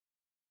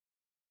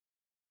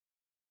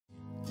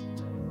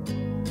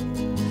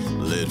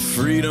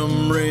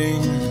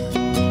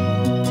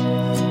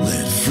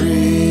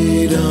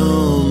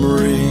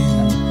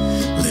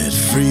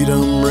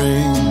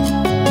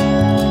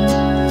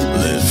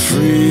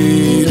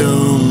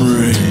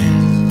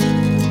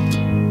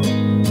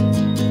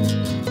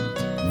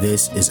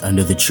This is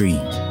Under the Tree,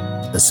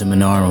 a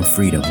seminar on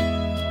freedom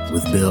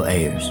with Bill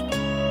Ayers.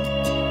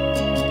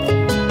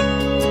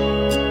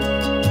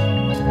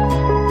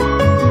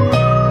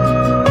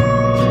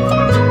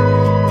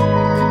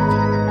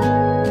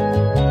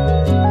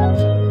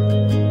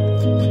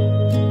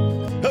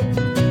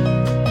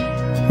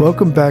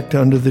 Welcome back to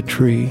Under the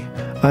Tree.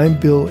 I'm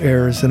Bill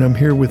Ayers, and I'm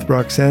here with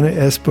Roxana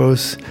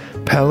Espos,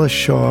 Palace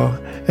Shaw,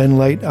 and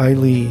Light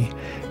Ali,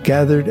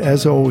 gathered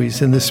as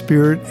always in the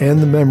spirit and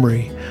the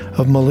memory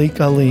of Malik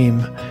Aleem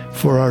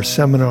for our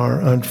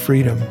seminar on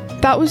freedom.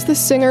 That was the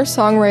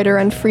singer-songwriter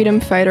and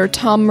freedom fighter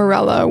Tom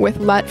Morello with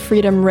Let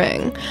Freedom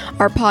Ring,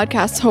 our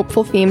podcast's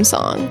hopeful theme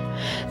song.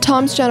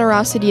 Tom's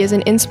generosity is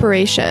an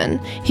inspiration.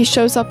 He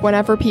shows up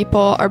whenever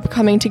people are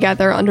coming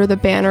together under the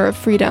banner of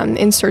freedom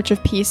in search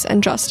of peace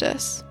and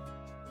justice.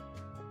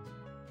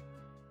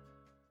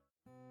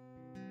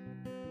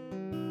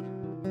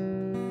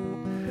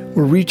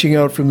 We're reaching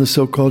out from the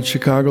so-called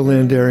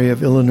Chicagoland area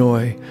of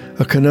Illinois,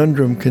 a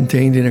conundrum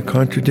contained in a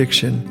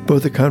contradiction,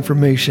 both a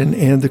confirmation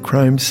and the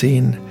crime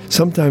scene.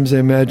 Sometimes I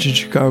imagine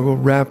Chicago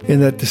wrapped in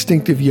that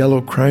distinctive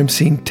yellow crime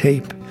scene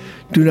tape.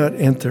 Do not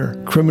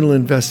enter. Criminal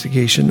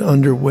investigation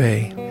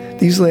underway.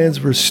 These lands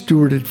were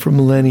stewarded for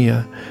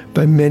millennia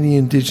by many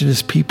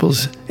indigenous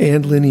peoples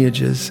and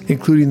lineages,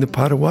 including the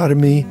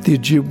Potawatomi, the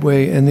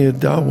Ojibwe, and the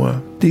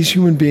Odawa. These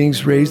human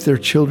beings raised their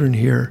children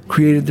here,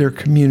 created their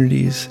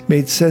communities,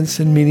 made sense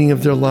and meaning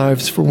of their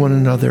lives for one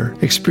another,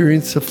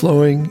 experienced the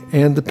flowing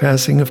and the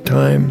passing of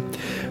time,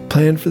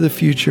 planned for the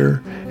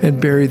future,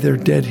 and buried their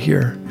dead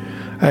here.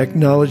 I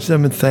acknowledge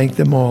them and thank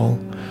them all.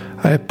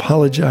 I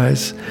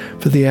apologize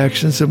for the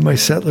actions of my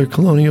settler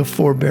colonial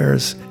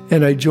forebears,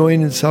 and I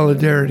join in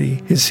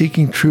solidarity in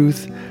seeking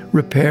truth,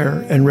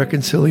 repair, and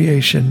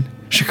reconciliation.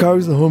 Chicago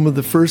is the home of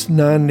the first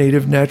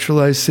non-native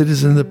naturalized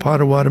citizen of the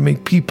Potawatomi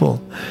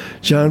people,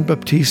 Jean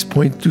Baptiste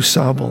Point du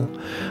Sable,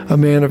 a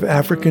man of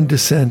African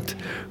descent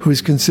who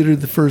is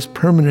considered the first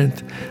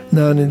permanent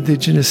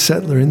non-indigenous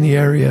settler in the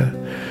area.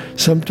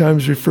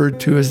 Sometimes referred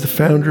to as the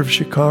founder of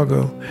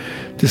Chicago,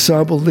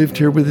 DuSable lived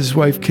here with his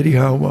wife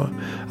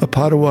Kittihawa, a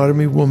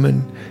Potawatomi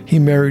woman he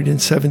married in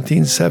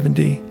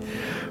 1770.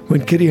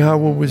 When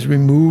Kittihawa was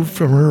removed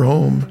from her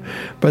home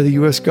by the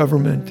U.S.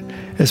 government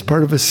as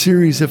part of a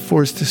series of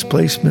forced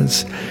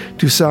displacements,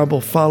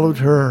 DuSable followed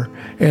her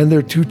and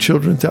their two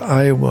children to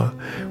Iowa,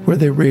 where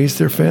they raised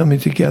their family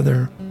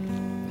together.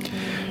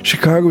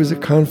 Chicago is a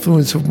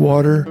confluence of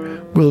water,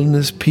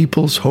 wilderness,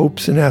 peoples,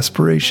 hopes, and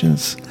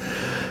aspirations,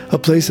 a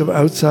place of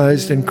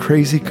outsized and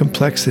crazy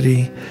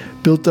complexity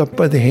built up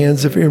by the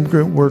hands of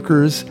immigrant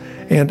workers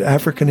and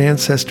African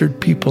ancestored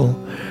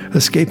people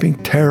escaping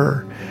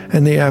terror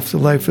and the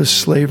afterlife of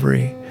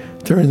slavery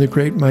during the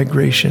Great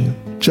Migration.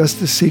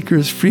 Justice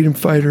seekers, freedom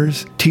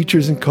fighters,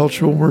 teachers and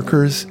cultural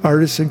workers,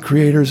 artists and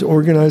creators,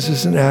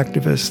 organizers and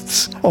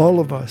activists, all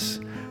of us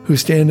who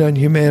stand on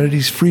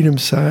humanity's freedom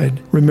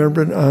side,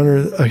 remember and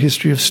honor a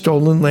history of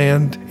stolen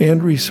land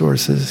and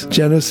resources,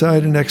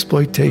 genocide and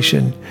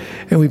exploitation,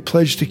 and we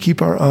pledge to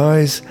keep our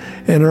eyes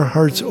and our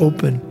hearts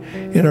open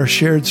in our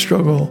shared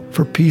struggle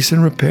for peace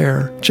and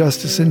repair,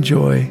 justice and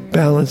joy,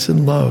 balance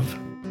and love.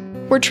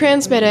 We're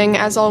transmitting,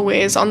 as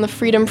always, on the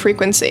freedom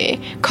frequency,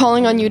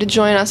 calling on you to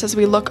join us as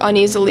we look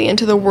uneasily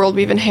into the world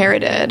we've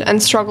inherited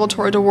and struggle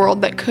toward a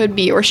world that could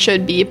be or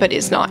should be but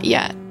is not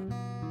yet.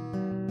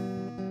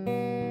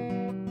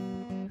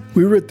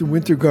 We were at the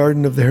Winter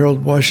Garden of the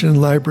Harold Washington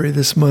Library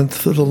this month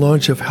for the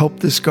launch of Help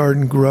This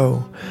Garden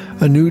Grow,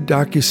 a new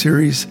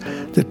docuseries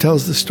that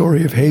tells the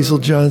story of Hazel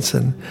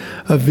Johnson,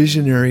 a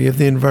visionary of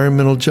the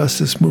environmental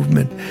justice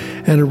movement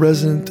and a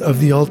resident of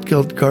the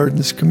Altgeld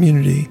Gardens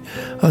community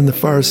on the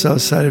far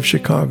south side of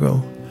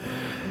Chicago.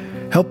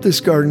 Help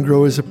This Garden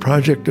Grow is a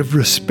project of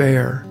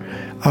Respair,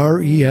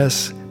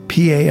 RESPAIR,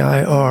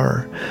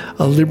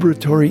 a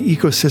liberatory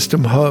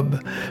ecosystem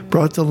hub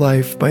brought to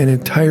life by an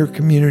entire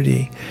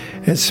community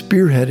and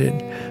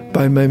spearheaded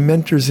by my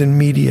mentors in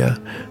media,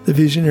 the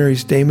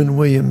visionaries Damon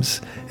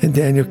Williams and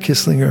Daniel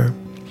Kisslinger.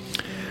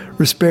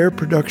 Respair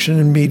Production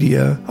and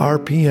Media,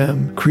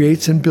 RPM,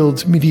 creates and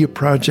builds media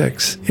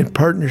projects in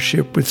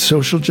partnership with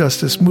social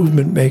justice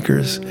movement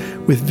makers,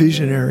 with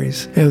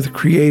visionaries, and with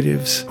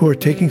creatives who are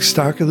taking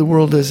stock of the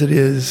world as it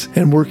is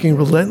and working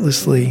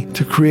relentlessly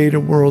to create a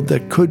world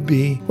that could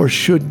be or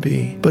should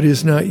be, but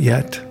is not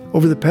yet.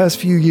 Over the past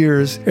few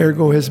years,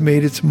 AirGo has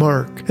made its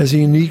mark as a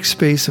unique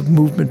space of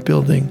movement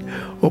building,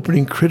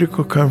 opening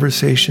critical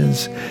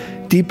conversations,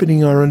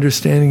 deepening our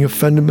understanding of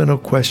fundamental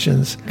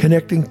questions,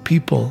 connecting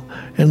people,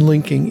 and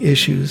linking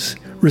issues.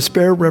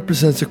 Respair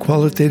represents a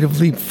qualitative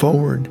leap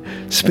forward,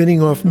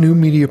 spinning off new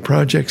media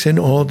projects in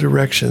all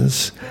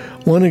directions.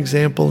 One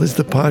example is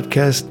the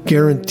podcast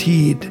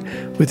Guaranteed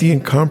with the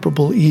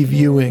incomparable Eve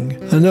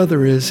Ewing.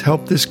 Another is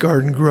Help This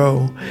Garden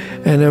Grow,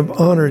 and I'm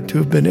honored to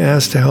have been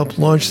asked to help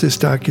launch this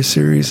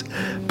docuseries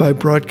by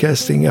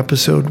broadcasting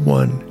episode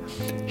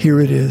 1.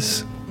 Here it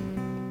is.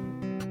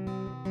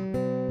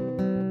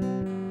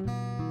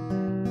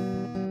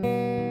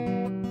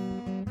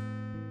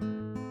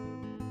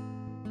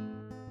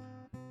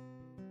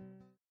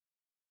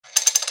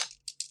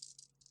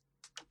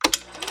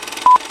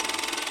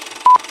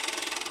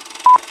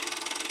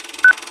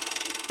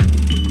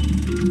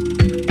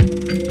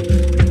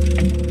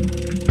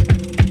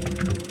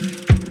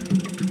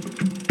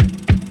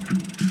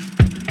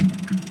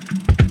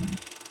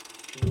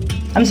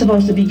 I'm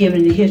supposed to be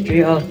giving the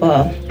history of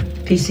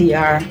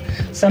PCR,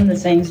 some of the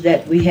things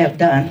that we have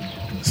done.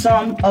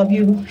 Some of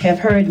you have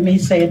heard me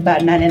say it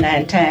about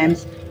 99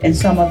 times, and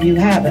some of you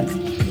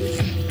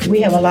haven't. We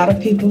have a lot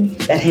of people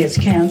that has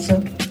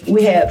cancer.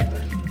 We have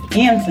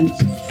infants,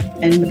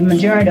 and the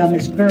majority of them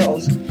is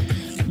girls,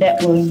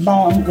 that was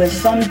born with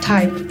some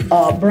type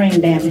of brain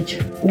damage.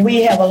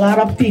 We have a lot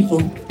of people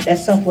that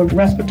suffer with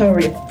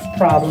respiratory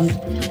problems,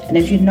 and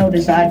if you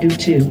notice, I do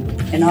too,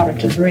 in order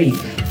to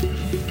breathe.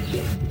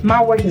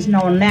 My work is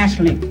known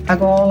nationally. I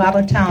go all out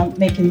of town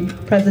making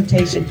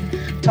presentations,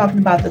 talking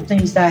about the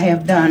things that I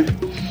have done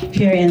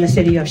here in the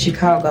city of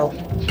Chicago.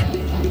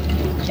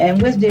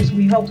 And with this,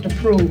 we hope to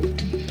prove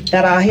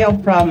that our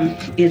health problem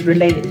is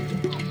related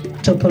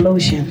to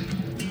pollution.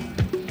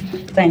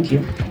 Thank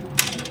you.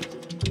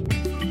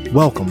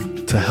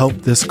 Welcome to Help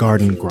This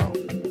Garden Grow.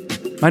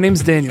 My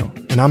name's Daniel.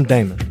 And I'm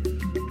Damon.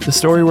 The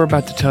story we're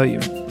about to tell you,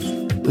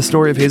 the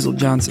story of Hazel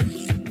Johnson,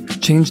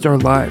 changed our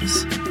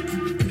lives.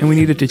 And we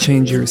needed to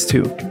change yours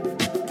too.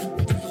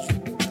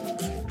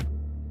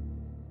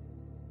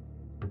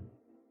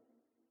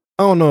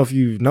 I don't know if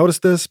you've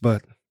noticed this,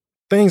 but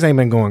things ain't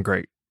been going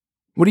great.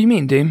 What do you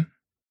mean, Dame?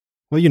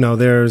 Well,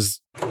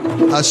 there's...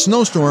 A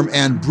snowstorm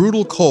and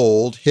brutal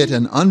cold hit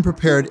an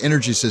unprepared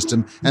energy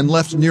system and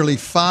left nearly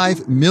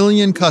 5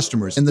 million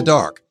customers in the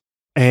dark.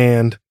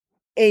 And...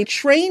 a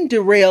train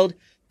derailed,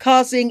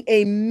 causing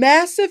a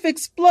massive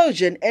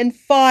explosion and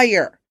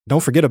fire.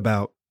 Don't forget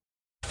about...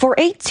 For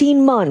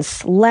 18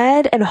 months,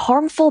 lead and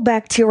harmful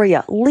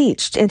bacteria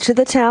leached into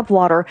the tap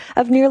water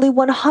of nearly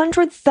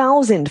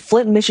 100,000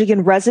 Flint,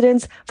 Michigan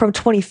residents from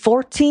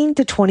 2014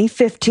 to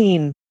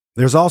 2015.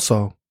 There's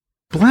also...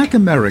 Black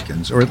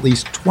Americans are at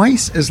least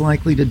twice as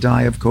likely to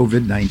die of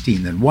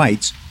COVID-19 than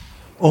whites,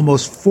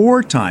 almost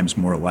 4 times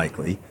more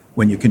likely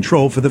when you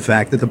control for the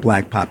fact that the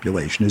black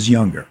population is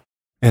younger.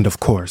 And of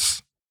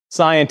course...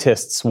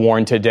 Scientists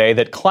warn today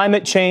that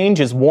climate change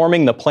is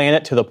warming the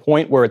planet to the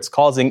point where it's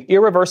causing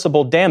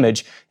irreversible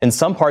damage in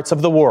some parts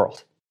of the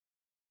world.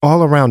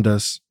 All around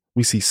us,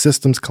 we see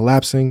systems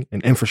collapsing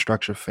and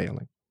infrastructure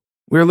failing.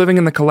 We're living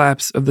in the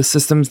collapse of the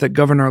systems that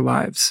govern our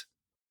lives,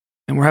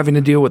 and we're having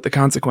to deal with the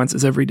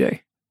consequences every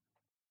day.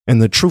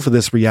 And the truth of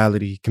this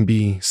reality can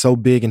be so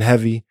big and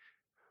heavy.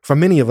 For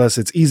many of us,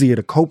 it's easier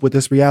to cope with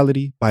this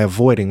reality by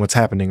avoiding what's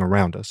happening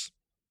around us.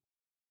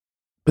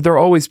 But there are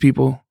always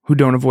people who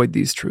don't avoid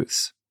these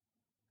truths,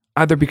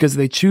 either because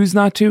they choose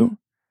not to,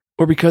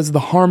 or because the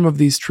harm of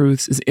these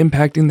truths is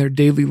impacting their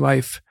daily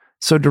life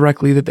so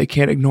directly that they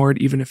can't ignore it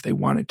even if they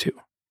wanted to.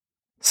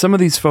 Some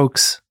of these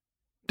folks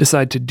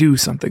decide to do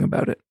something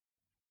about it.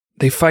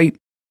 They fight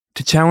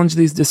to challenge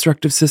these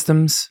destructive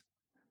systems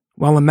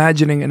while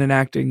imagining and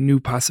enacting new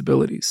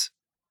possibilities.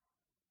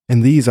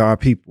 And these are our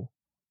people.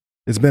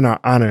 It's been our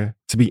honor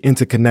to be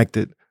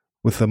interconnected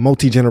with a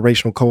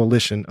multi-generational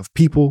coalition of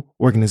people,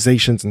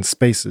 organizations, and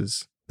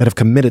spaces that have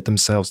committed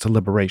themselves to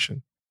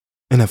liberation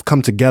and have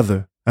come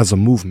together as a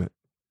movement.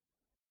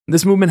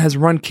 This movement has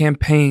run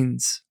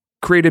campaigns,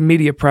 created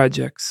media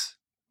projects,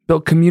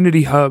 built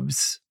community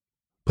hubs,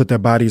 put their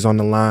bodies on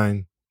the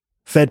line,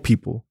 fed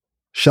people,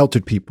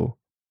 sheltered people,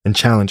 and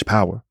challenged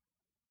power.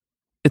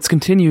 It's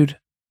continued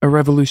a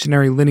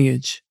revolutionary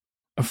lineage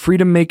of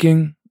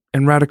freedom-making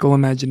and radical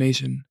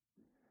imagination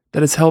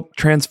that has helped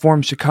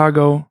transform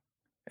Chicago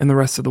and the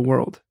rest of the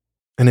world.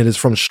 And it is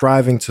from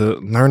striving to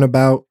learn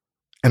about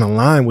and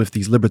align with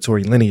these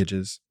liberatory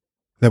lineages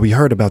that we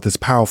heard about this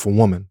powerful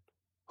woman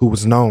who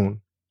was known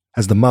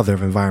as the mother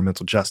of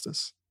environmental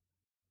justice.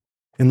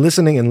 In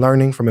listening and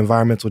learning from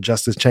environmental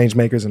justice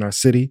changemakers in our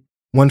city,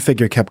 one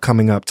figure kept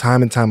coming up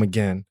time and time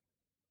again.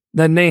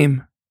 That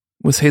name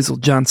was Hazel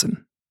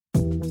Johnson.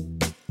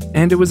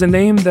 And it was a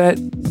name that,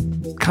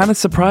 kind of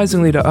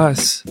surprisingly to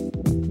us,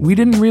 we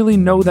didn't really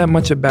know that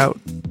much about.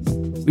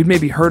 We'd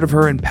maybe heard of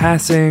her in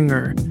passing,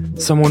 or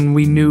someone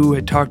we knew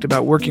had talked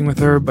about working with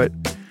her, but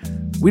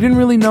we didn't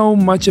really know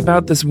much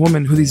about this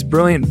woman who these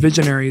brilliant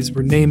visionaries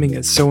were naming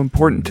as so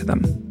important to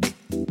them.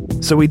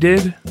 So we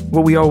did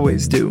what we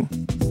always do,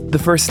 the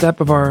first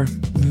step of our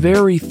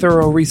very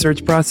thorough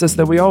research process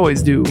that we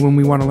always do when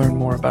we want to learn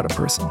more about a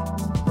person.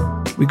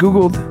 We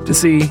Googled to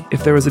see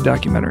if there was a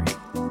documentary.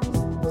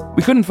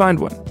 We couldn't find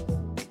one.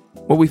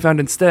 What we found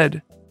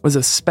instead was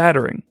a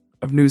spattering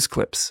of news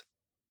clips.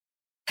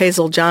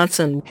 Hazel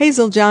Johnson.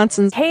 Hazel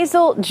Johnson.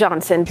 Hazel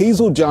Johnson.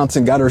 Hazel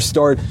Johnson got her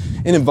start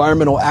in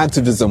environmental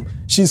activism.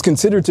 She's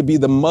considered to be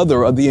the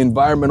mother of the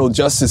environmental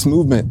justice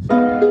movement.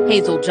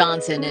 Hazel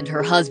Johnson and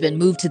her husband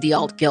moved to the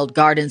Altgeld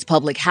Gardens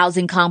public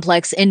housing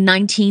complex in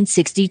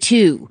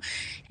 1962.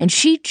 And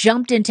she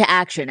jumped into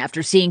action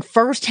after seeing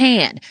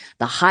firsthand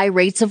the high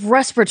rates of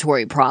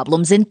respiratory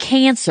problems and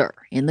cancer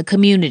in the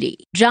community.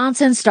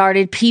 Johnson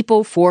started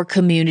People for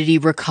Community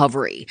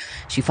Recovery.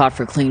 She fought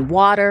for clean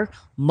water,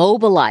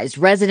 mobilized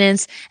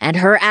residents, and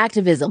her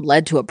activism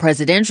led to a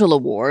presidential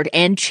award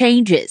and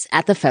changes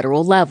at the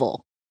federal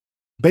level.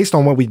 Based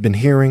on what we've been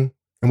hearing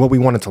and what we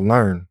wanted to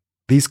learn,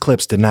 these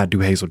clips did not do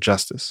Hazel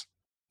justice.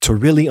 To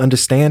really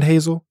understand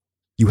Hazel,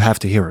 you have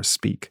to hear her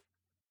speak.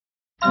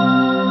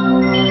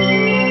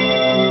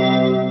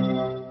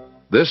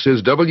 This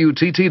is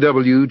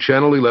WTTW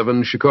Channel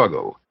 11,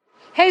 Chicago.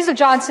 Hazel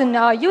Johnson,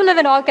 you live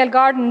in Altgeld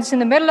Gardens in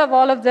the middle of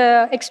all of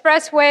the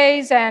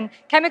expressways and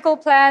chemical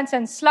plants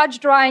and sludge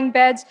drying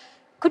beds.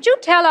 Could you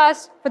tell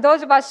us, for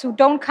those of us who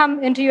don't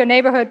come into your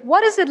neighborhood,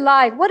 what is it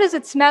like? What does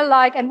it smell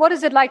like? And what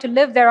is it like to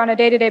live there on a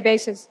day-to-day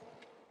basis?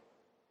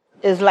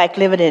 It's like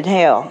living in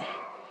hell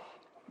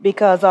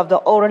because of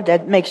the odor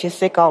that makes you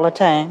sick all the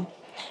time.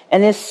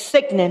 And it's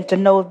sickening to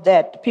know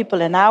that the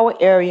people in our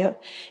area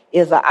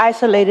is an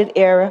isolated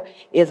area,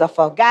 is a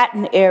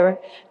forgotten area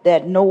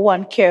that no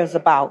one cares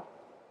about.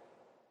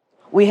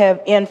 We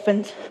have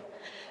infants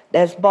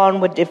that's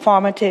born with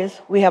deformities.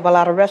 We have a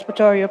lot of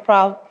respiratory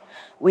problems.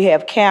 We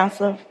have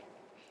cancer.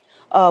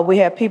 We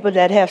have people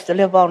that have to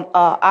live on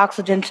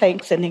oxygen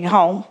tanks in their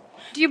home.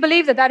 Do you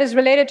believe that that is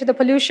related to the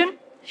pollution?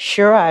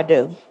 Sure, I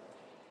do.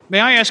 May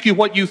I ask you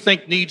what you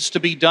think needs to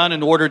be done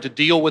in order to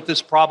deal with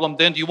this problem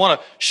then? Do you want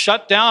to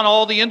shut down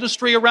all the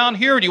industry around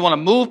here? Or do you want to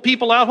move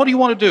people out? What do you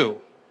want to do?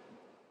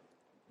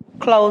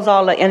 Close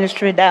all the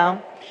industry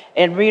down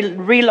and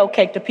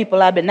relocate the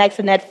people. I've been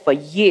asking that for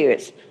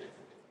years.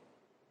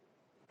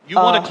 You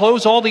want to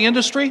close all the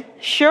industry?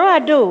 Sure, I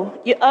do.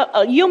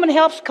 Human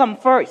health come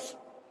first.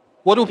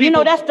 What do people... You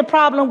know, that's the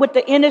problem with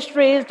the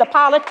industries, the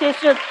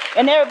politicians,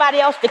 and everybody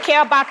else that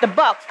care about the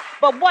bucks.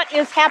 But what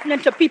is happening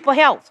to people's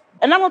health?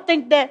 And I don't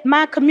think that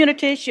my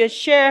community should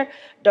share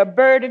the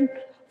burden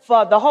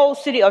for the whole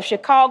city of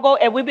Chicago,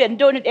 and we've been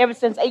doing it ever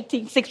since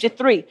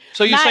 1863.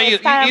 So you say you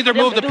either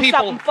move the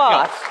people...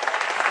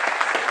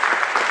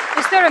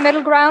 Is there a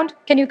middle ground?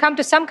 Can you come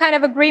to some kind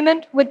of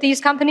agreement with these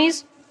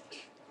companies?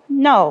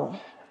 No.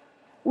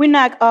 We're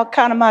not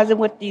compromising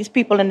with these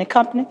people in the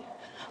company.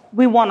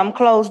 We want them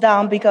closed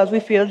down because we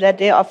feel that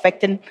they're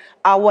affecting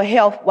our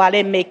health while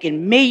they're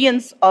making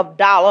millions of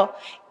dollars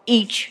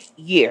each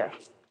year.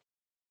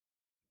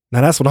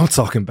 Now that's what I'm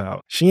talking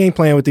about. She ain't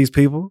playing with these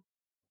people.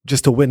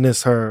 Just to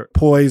witness her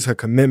poise, her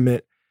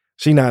commitment.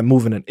 She not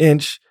moving an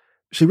inch.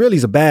 She really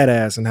is a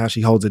badass in how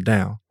she holds it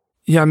down.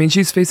 Yeah, I mean,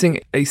 she's facing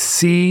a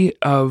sea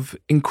of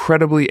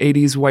incredibly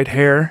 80s white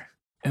hair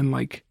and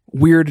like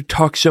weird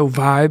talk show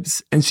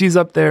vibes. And she's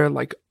up there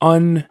like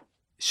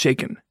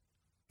unshaken.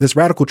 This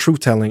radical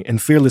truth-telling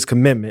and fearless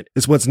commitment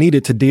is what's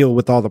needed to deal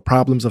with all the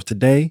problems of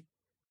today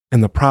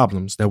and the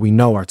problems that we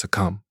know are to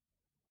come.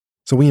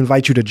 So we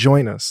invite you to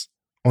join us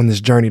on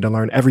this journey to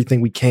learn everything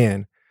we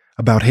can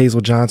about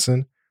Hazel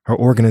Johnson, her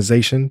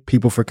organization,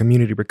 People for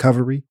Community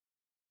Recovery,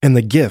 and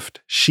the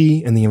gift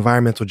she and the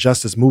environmental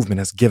justice movement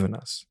has given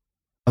us.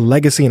 A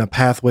legacy and a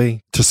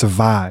pathway to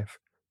survive,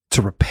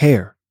 to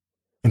repair,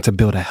 and to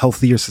build a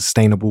healthier,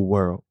 sustainable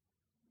world.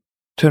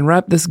 To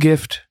unwrap this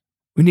gift,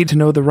 we need to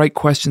know the right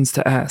questions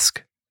to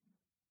ask.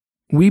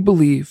 We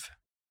believe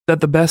that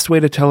the best way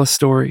to tell a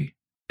story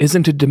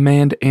isn't to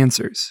demand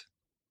answers,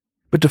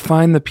 but to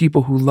find the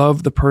people who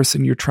love the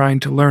person you're trying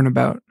to learn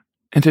about,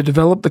 and to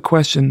develop the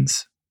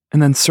questions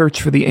and then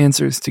search for the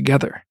answers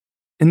together.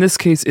 In this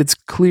case, it's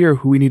clear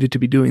who we needed to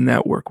be doing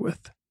that work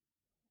with.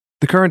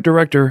 The current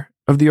director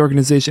of the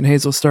organization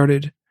Hazel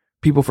started,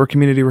 People for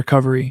Community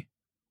Recovery,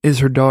 is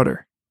her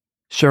daughter,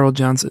 Cheryl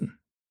Johnson.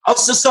 Oh,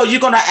 so you're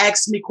going to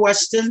ask me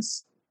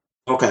questions?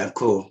 Okay,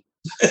 cool.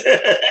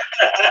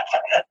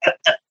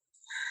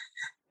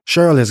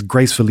 Cheryl has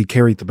gracefully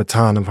carried the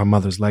baton of her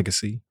mother's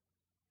legacy.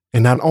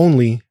 And not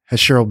only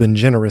has Cheryl been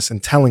generous in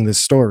telling this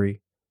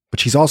story, but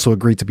she's also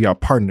agreed to be our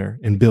partner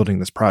in building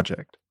this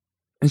project.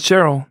 And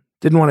Cheryl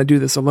didn't want to do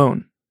this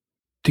alone.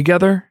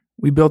 Together,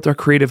 we built our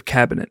creative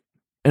cabinet,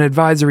 an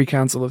advisory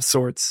council of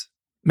sorts,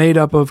 made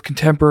up of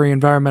contemporary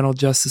environmental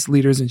justice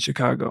leaders in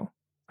Chicago,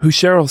 who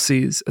Cheryl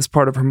sees as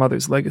part of her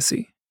mother's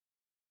legacy.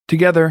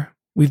 Together,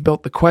 we've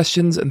built the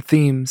questions and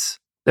themes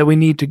that we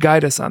need to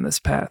guide us on this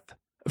path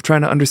of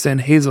trying to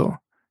understand Hazel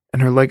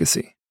and her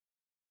legacy.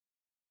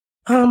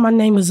 My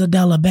name is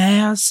Adela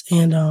Bass,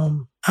 and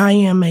I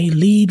am a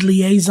lead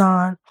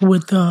liaison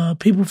with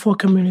People for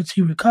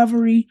Community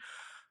Recovery.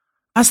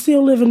 I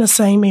still live in the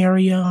same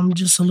area. I'm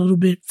just a little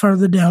bit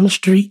further down the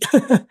street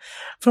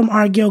from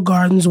AirGo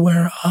Gardens,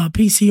 where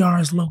PCR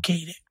is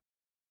located.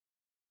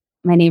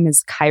 My name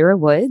is Kyra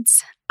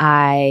Woods.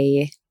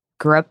 I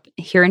grew up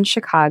here in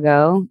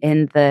Chicago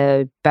in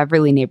the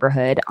Beverly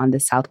neighborhood on the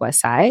southwest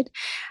side.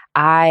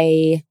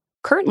 I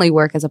currently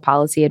work as a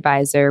policy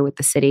advisor with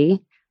the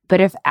city. But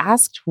if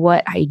asked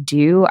what I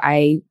do,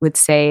 I would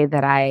say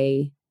that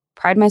I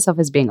pride myself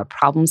as being a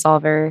problem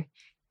solver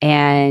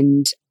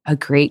and a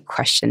great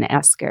question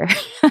asker.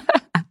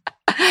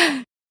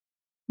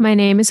 My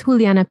name is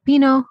Juliana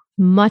Pino.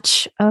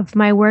 Much of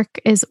my work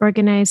is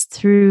organized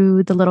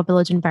through the Little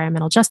Village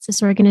Environmental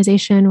Justice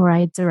Organization, where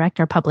I direct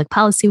our public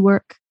policy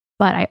work.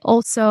 But I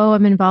also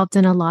am involved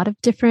in a lot of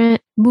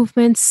different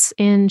movements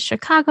in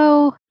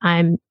Chicago.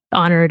 I'm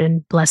honored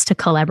and blessed to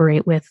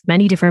collaborate with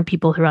many different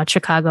people throughout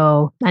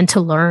Chicago and to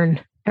learn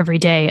every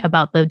day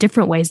about the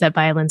different ways that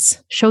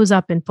violence shows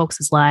up in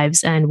folks'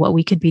 lives and what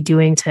we could be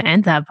doing to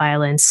end that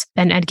violence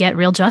and get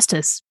real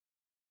justice.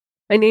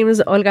 My name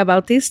is Olga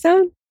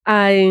Bautista.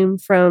 I'm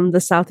from the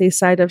southeast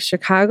side of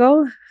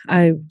Chicago.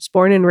 I was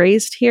born and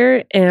raised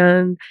here,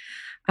 and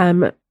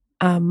I'm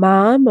a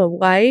mom, a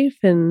wife,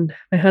 and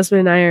my husband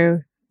and I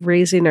are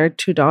raising our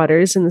 2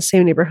 daughters in the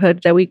same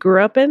neighborhood that we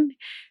grew up in.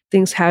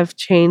 Things have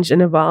changed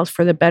and evolved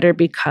for the better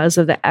because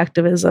of the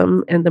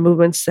activism and the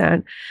movements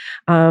that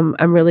I'm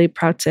really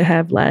proud to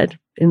have led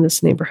in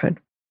this neighborhood.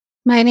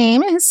 My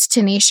name is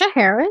Tanisha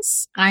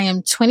Harris. I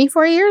am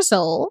 24 years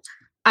old.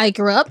 I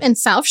grew up in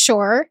South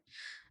Shore.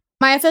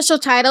 My official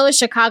title is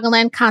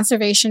Chicagoland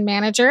Conservation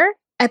Manager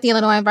at the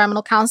Illinois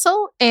Environmental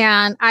Council,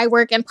 and I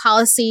work in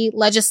policy,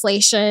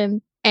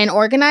 legislation, and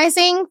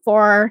organizing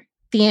for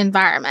the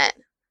environment.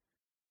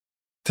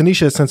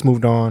 Tanisha has since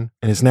moved on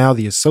and is now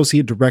the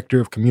Associate Director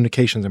of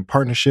Communications and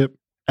Partnership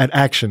at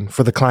Action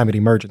for the Climate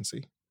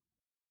Emergency.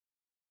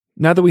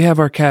 Now that we have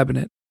our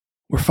cabinet,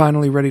 we're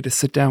finally ready to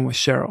sit down with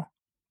Cheryl.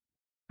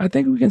 I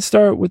think we can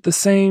start with the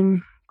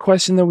same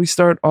question that we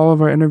start all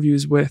of our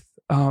interviews with,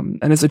 and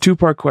it's a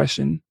 2-part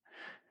question.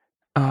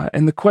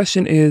 And the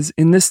question is,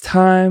 in this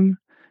time,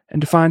 and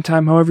define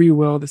time however you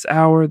will, this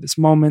hour, this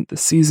moment,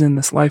 this season,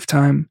 this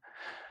lifetime,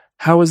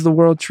 how is the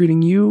world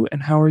treating you,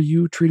 and how are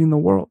you treating the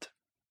world?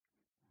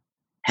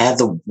 How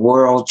the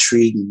world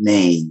treating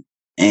me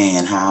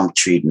and how I'm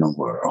treating the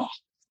world.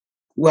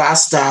 Well, I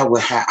start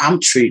with how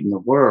I'm treating the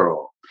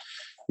world.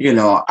 You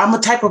know, I'm a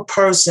type of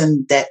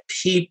person that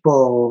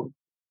people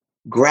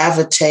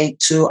gravitate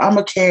to. I'm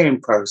a caring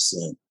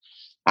person.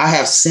 I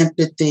have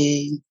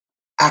sympathy.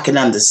 I can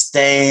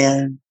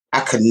understand. I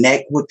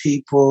connect with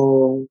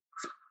people.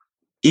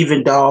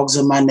 Even dogs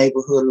in my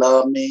neighborhood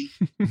love me.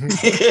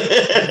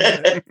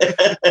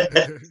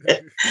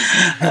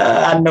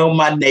 I know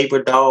my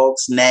neighbor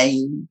dog's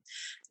name.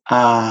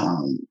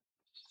 I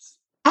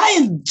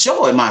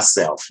enjoy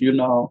myself, you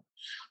know.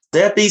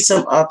 There'll be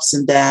some ups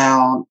and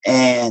downs,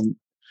 and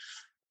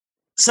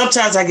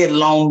sometimes I get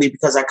lonely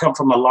because I come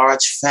from a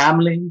large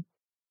family.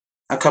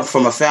 I come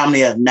from a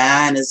family of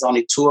 9. There's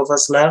only 2 of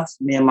us left,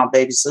 me and my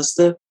baby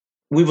sister.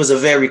 We was a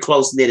very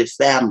close-knitted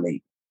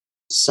family.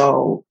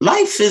 So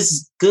life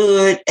is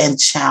good and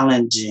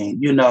challenging.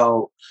 You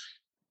know,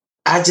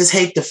 I just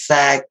hate the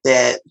fact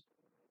that,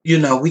 you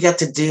know, we got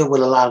to deal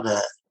with a lot of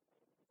the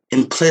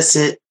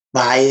implicit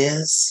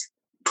bias,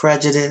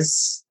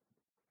 prejudice,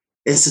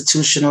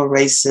 institutional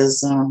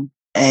racism,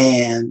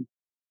 and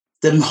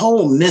the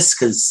whole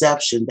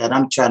misconception that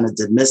I'm trying to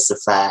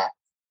demystify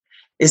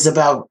is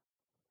about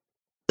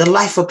the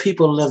life of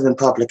people live in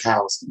public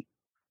housing.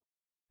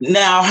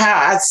 Now,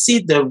 how I see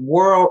the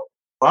world,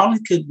 I only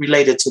could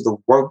relate it to the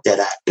work that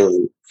I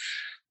do.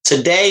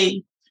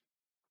 Today,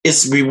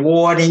 it's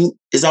rewarding.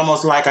 It's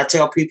almost like I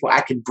tell people I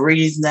can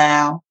breathe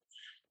now.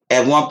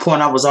 At one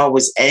point, I was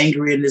always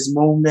angry in this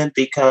movement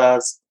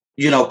because,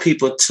 you know,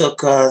 people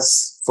took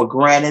us for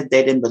granted.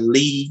 They didn't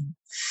believe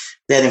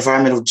that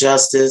environmental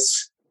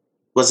justice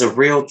was a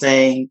real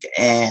thing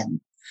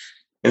and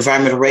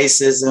environmental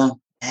racism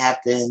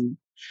happened.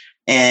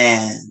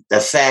 And the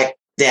fact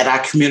that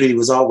our community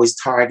was always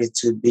targeted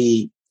to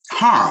be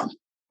harmed.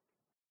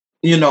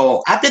 You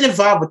know, I've been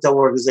involved with the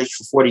organization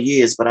for 40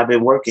 years, but I've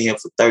been working here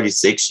for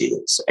 36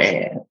 years.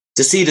 And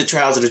to see the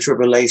trials and the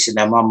tribulation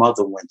that my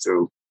mother went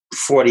through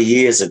 40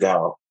 years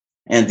ago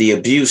and the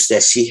abuse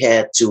that she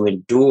had to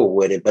endure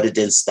with it, but it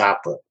didn't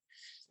stop her.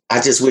 I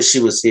just wish she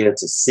was here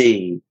to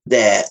see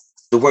that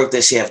the work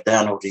that she has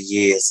done over the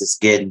years is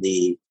getting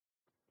the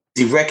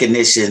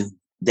recognition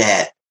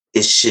that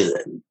it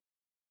should.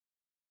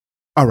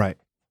 All right.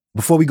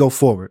 Before we go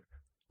forward,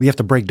 we have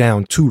to break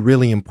down 2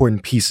 really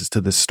important pieces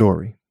to this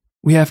story.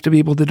 We have to be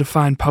able to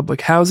define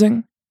public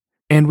housing,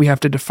 and we have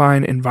to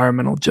define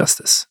environmental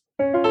justice.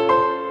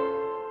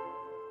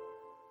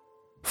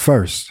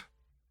 First,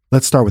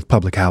 let's start with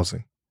public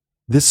housing.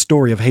 This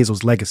story of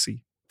Hazel's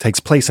legacy takes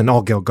place in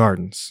Altgeld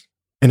Gardens,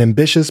 an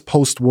ambitious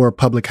post-war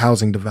public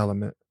housing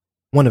development,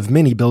 one of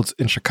many built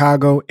in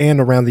Chicago and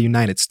around the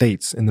United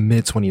States in the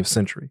mid-20th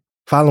century.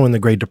 Following the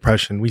Great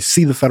Depression, we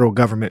see the federal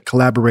government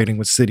collaborating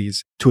with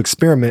cities to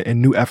experiment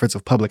in new efforts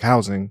of public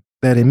housing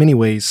that in many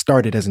ways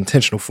started as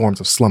intentional forms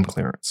of slum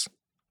clearance.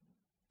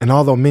 And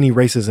although many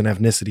races and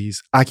ethnicities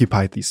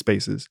occupied these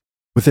spaces,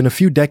 within a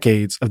few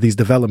decades of these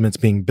developments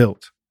being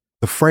built,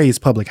 the phrase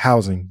public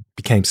housing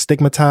became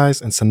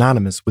stigmatized and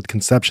synonymous with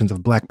conceptions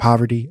of Black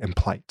poverty and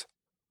plight,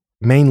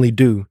 mainly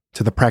due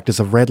to the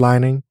practice of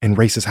redlining and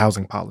racist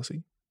housing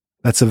policy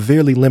that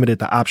severely limited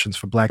the options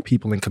for Black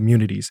people and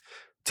communities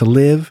to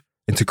live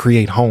and to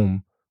create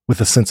home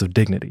with a sense of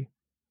dignity.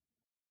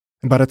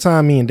 And by the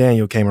time me and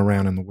Daniel came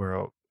around in the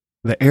world,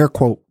 the air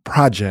quote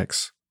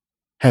projects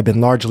had been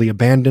largely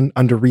abandoned,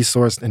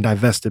 under-resourced, and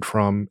divested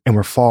from, and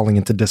were falling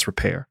into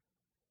disrepair.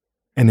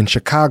 And in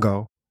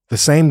Chicago, the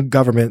same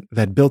government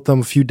that built them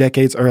a few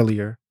decades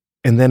earlier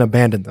and then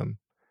abandoned them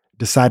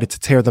decided to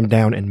tear them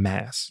down en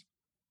masse,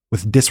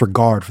 with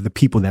disregard for the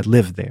people that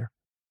lived there.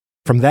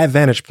 From that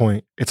vantage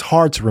point, it's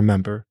hard to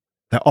remember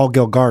that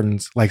Altgeld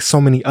Gardens, like so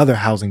many other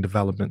housing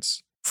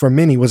developments, for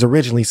many was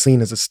originally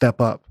seen as a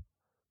step up.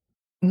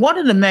 One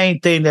of the main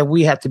things that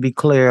we have to be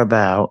clear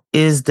about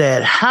is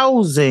that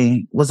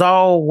housing was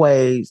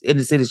always in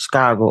the city of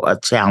Chicago a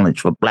challenge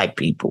for Black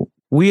people.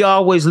 We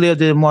always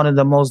lived in one of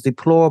the most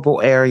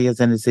deplorable areas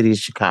in the city of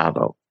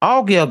Chicago.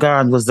 Altgeld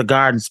Garden was the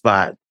garden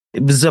spot.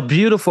 It was a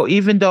beautiful,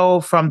 even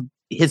though from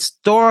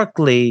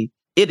historically,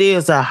 it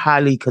is a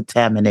highly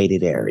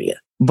contaminated area,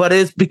 but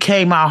it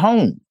became our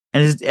home.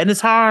 And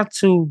it's hard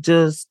to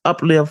just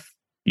uplift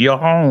your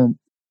home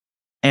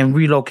and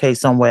relocate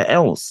somewhere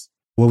else.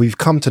 What we've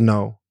come to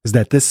know is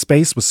that this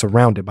space was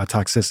surrounded by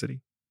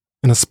toxicity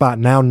in a spot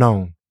now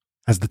known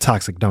as the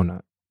Toxic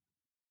Donut.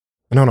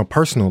 And on a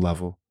personal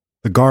level,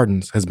 the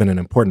Gardens has been an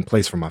important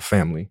place for my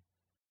family.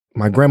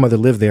 My grandmother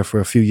lived there for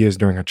a few years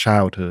during her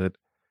childhood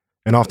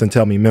and often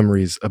tell me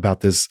memories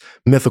about this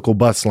mythical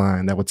bus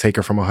line that would take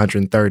her from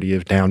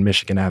 130th down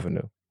Michigan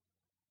Avenue.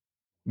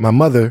 My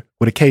mother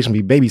would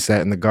occasionally be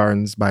babysat in the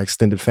Gardens by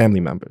extended family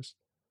members.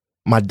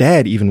 My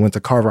dad even went to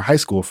Carver High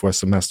School for a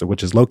semester,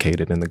 which is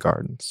located in the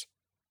Gardens.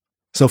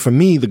 So for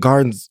me, the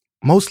Gardens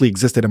mostly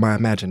existed in my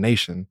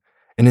imagination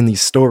and in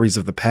these stories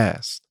of the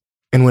past.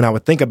 And when I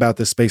would think about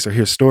this space or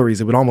hear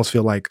stories, it would almost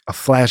feel like a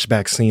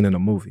flashback scene in a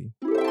movie.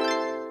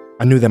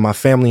 I knew that my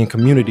family and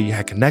community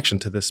had connection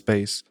to this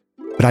space,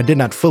 but I did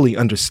not fully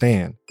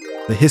understand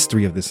the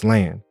history of this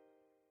land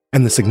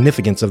and the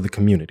significance of the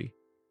community.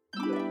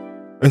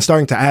 And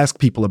starting to ask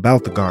people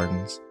about the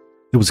Gardens,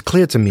 it was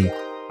clear to me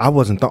I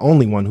wasn't the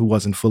only one who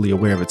wasn't fully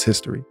aware of its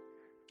history.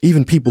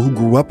 Even people who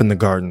grew up in the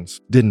Gardens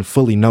didn't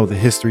fully know the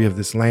history of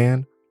this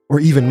land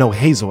or even know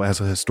Hazel as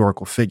a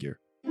historical figure.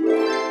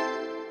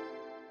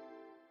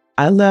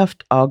 I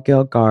left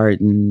Altgeld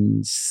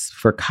Gardens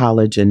for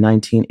college in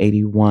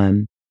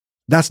 1981.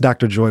 That's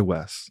Dr. Joy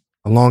West,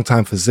 a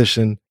longtime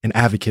physician and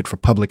advocate for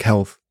public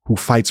health who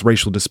fights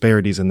racial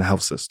disparities in the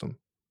health system,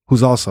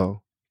 who's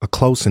also a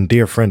close and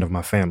dear friend of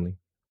my family.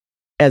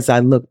 As I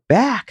look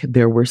back,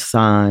 there were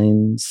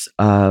signs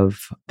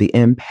of the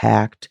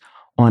impact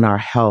on our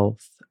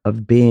health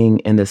of being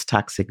in this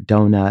toxic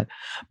donut.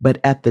 But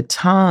at the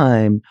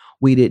time,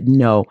 we didn't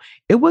know.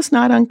 It was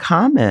not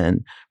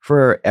uncommon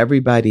for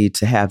everybody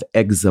to have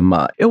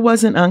eczema. It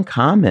wasn't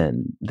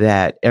uncommon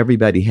that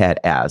everybody had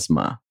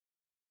asthma.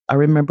 I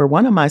remember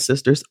one of my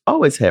sisters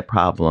always had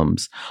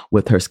problems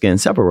with her skin.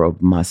 Several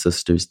of my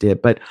sisters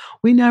did, but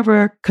we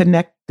never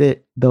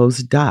connected those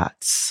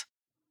dots.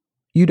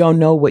 You don't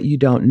know what you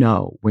don't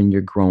know when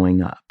you're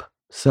growing up.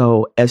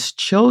 So as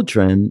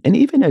children, and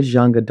even as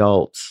young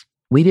adults,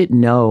 we didn't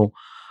know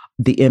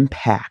the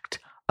impact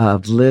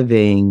of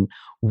living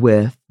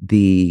with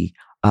the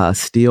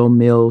steel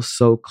mills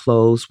so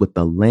close, with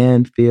the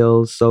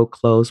landfills so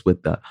close,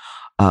 with the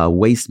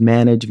waste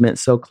management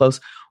so close.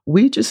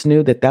 We just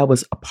knew that that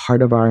was a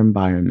part of our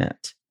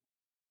environment.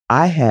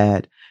 I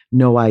had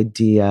no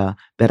idea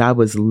that I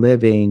was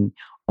living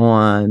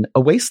on a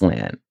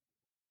wasteland.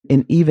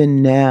 And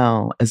even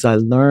now, as I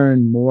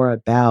learn more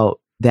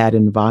about that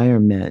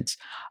environment,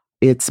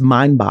 it's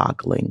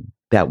mind-boggling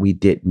that we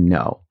didn't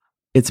know.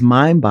 It's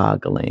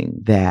mind-boggling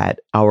that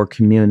our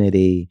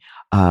community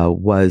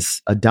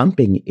was a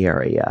dumping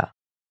area.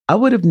 I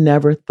would have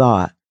never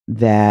thought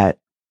that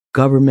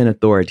government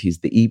authorities,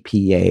 the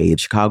EPA,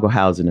 Chicago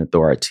Housing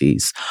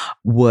Authorities,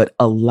 would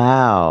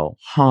allow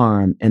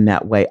harm in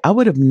that way. I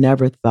would have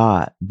never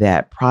thought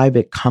that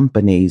private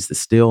companies, the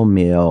steel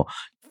mill,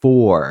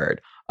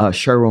 Ford,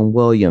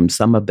 Sherwin-Williams,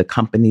 some of the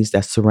companies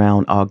that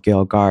surround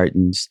Altgeld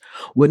Gardens,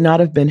 would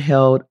not have been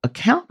held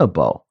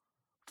accountable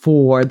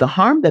for the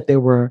harm that they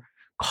were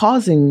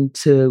causing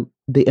to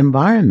the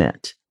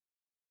environment.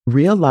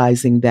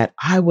 Realizing that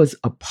I was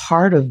a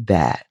part of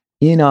that,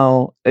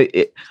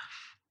 it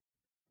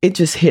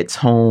just hits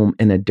home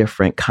in a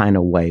different kind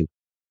of way.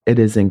 It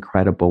is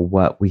incredible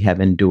what we have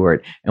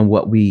endured and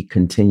what we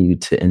continue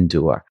to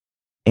endure.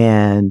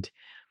 And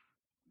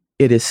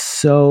it is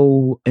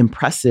so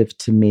impressive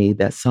to me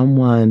that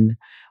someone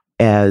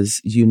as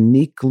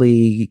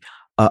uniquely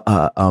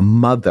a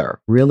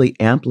mother really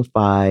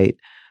amplified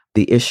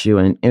the issue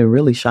and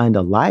really shined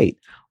a light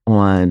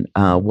on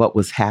what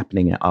was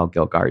happening at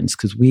Altgeld Gardens,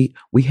 because we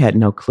had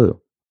no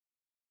clue.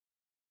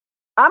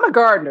 I'm a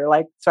gardener,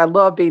 so I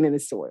love being in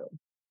the soil.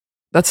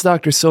 That's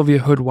Dr. Sylvia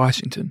Hood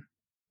Washington.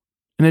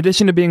 In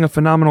addition to being a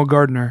phenomenal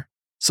gardener,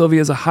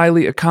 Sylvia is a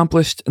highly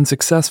accomplished and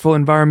successful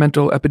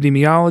environmental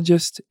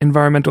epidemiologist,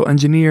 environmental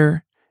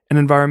engineer, and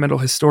environmental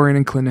historian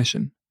and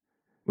clinician,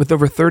 with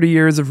over 30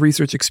 years of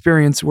research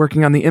experience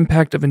working on the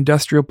impact of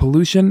industrial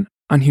pollution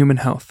on human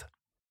health.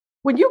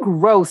 When you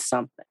grow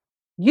something,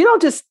 you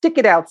don't just stick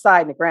it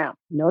outside in the ground.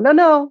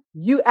 No.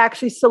 You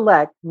actually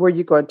select where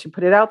you're going to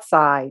put it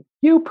outside.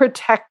 You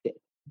protect it.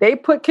 They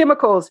put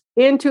chemicals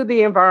into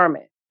the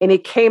environment, and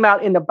it came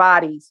out in the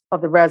bodies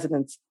of the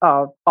residents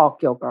of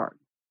Altgeld Gardens.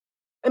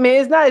 I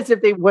mean, it's not as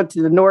if they went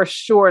to the North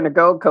Shore and the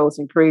Gold Coast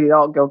and created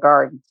Altgeld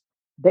Gardens.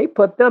 They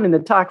put them in the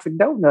toxic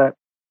donut.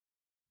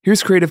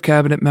 Here's Creative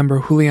Cabinet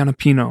member Juliana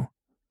Pino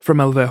from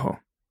El Vejo.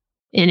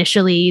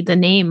 Initially, the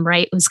name,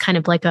 was kind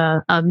of like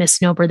a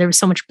misnomer. There was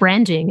so much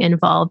branding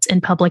involved in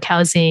public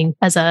housing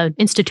as an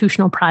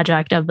institutional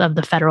project of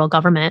the federal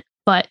government.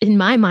 But in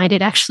my mind,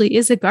 it actually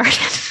is a garden.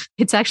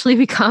 It's actually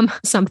become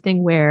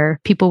something where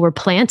people were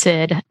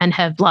planted and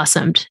have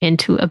blossomed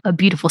into a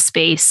beautiful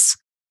space.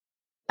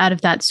 out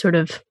of that sort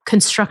of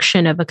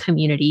construction of a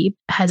community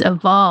has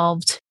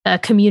evolved a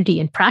community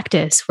in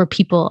practice where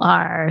people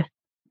are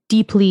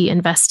deeply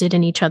invested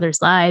in each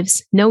other's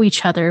lives, know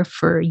each other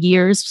for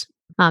years,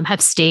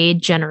 have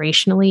stayed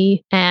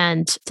generationally,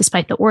 and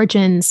despite the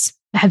origins,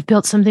 have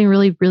built something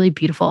really, really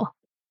beautiful.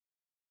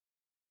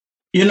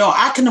 You know,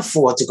 I can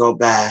afford to go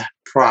buy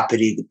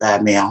property, to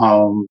buy me a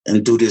home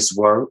and do this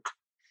work.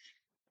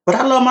 But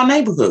I love my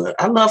neighborhood.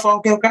 I love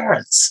Oakdale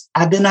Gardens.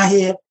 I've been out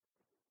here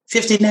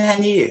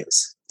 59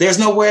 years. There's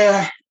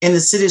nowhere in the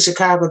city of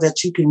Chicago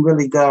that you can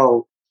really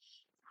go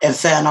and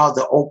find all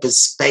the open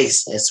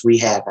space as we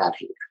have out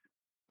here.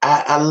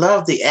 I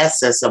love the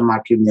assets of my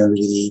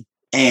community,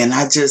 and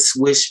I just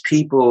wish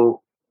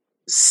people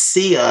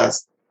see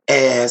us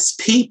as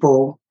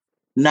people,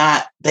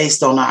 not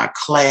based on our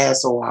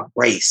class or our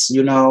race,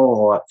 you know,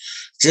 or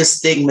just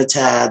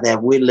stigmatized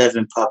that we live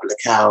in public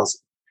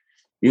housing.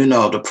 You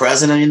know, the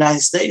president of the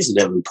United States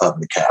lives in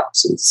public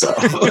housing. So,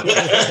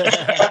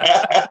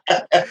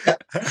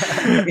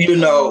 you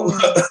know.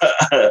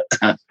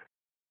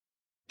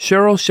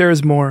 Cheryl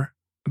shares more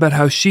about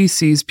how she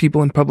sees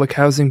people in public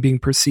housing being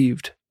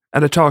perceived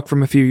at a talk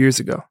from a few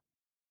years ago.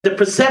 The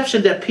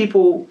perception that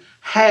people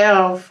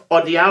have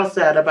on the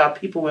outside about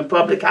people in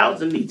public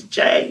housing needs to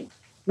change.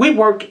 We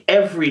work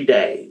every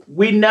day.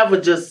 We never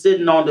just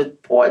sitting on the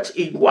porch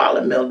eating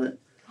watermelon.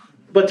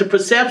 But the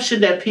perception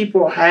that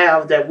people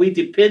have that we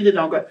depended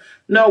on,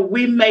 no,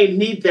 we may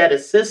need that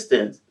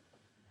assistance,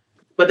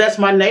 but that's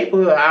my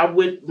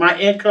neighborhood. My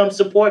income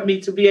support me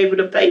to be able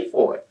to pay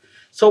for it.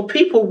 So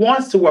people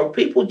want to work.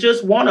 People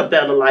just want a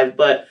better life,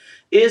 but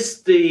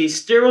it's the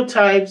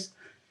stereotypes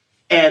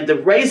and the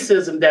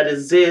racism that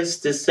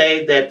exists to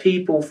say that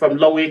people from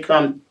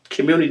low-income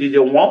community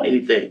don't want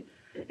anything.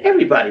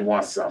 Everybody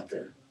wants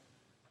something.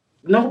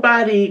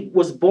 Nobody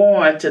was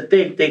born to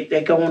think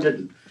they're going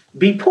to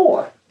be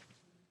poor.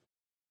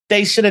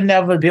 They should have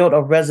never built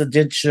a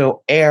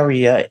residential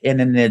area in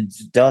an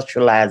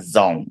industrialized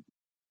zone.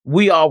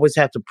 We always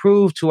have to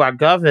prove to our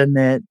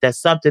government that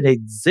something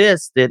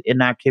existed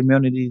in our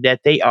community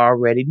that they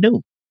already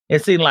knew.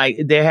 It seemed like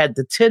they had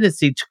the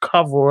tendency to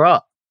cover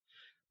up.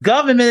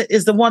 Government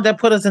is the one that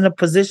put us in the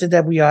position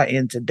that we are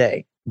in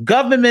today.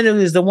 Government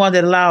is the one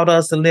that allowed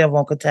us to live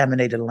on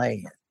contaminated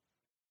land.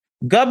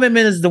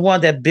 Government is the one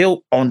that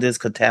built on this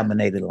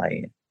contaminated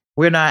land.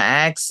 We're not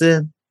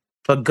asking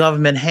for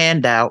government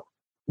handout.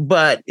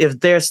 But if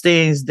there's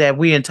things that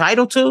we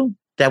entitled to,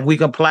 that we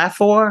can apply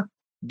for,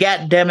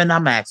 God damn it,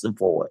 I'm asking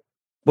for it.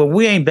 But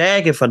we ain't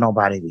begging for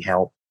nobody to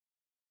help.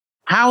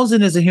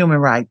 Housing is a human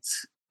right,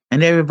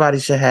 and everybody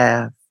should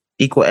have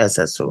equal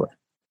access to it.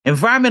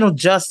 Environmental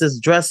justice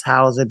address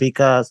housing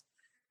because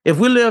if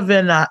we live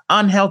in an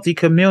unhealthy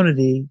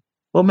community,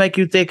 what make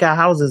you think our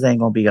houses ain't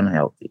going to be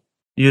unhealthy?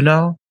 You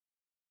know?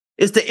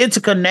 It's the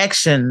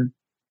interconnection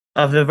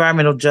of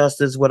environmental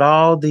justice with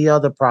all the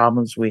other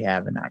problems we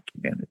have in our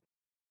community.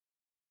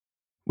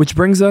 Which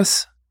brings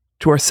us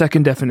to our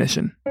second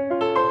definition.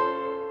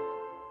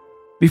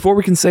 Before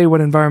we can say what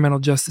environmental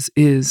justice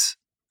is,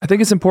 I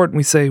think it's important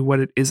we say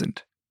what it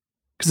isn't,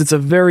 because it's a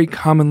very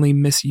commonly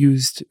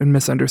misused and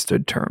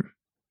misunderstood term.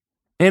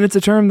 And it's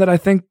a term that I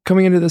think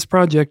coming into this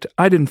project,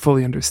 I didn't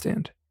fully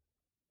understand.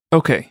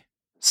 Okay,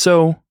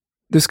 so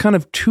there's kind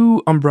of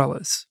two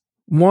umbrellas.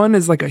 One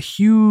is like a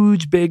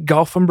huge, big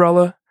golf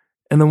umbrella,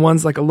 and the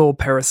one's like a little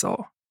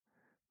parasol.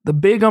 The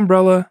big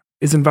umbrella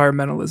is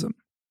environmentalism.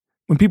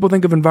 When people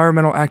think of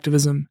environmental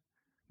activism,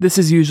 this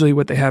is usually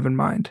what they have in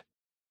mind.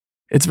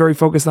 It's very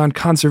focused on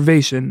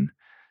conservation,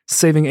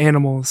 saving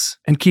animals,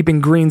 and keeping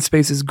green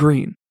spaces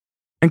green.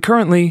 And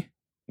currently,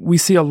 we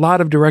see a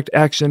lot of direct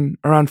action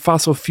around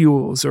fossil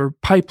fuels or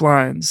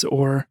pipelines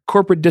or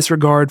corporate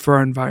disregard for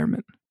our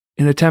environment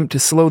in an attempt to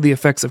slow the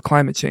effects of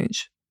climate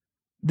change.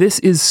 This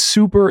is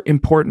super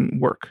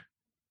important work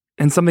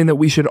and something that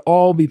we should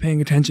all be paying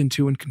attention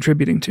to and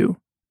contributing to.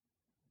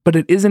 But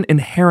it isn't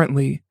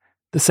inherently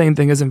the same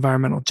thing as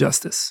environmental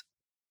justice.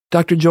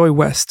 Dr. Joy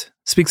West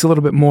speaks a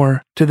little bit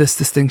more to this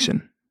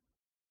distinction.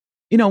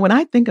 You know, when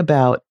I think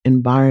about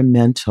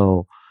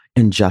environmental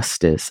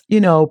injustice,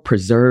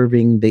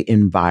 preserving the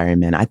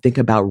environment, I think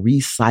about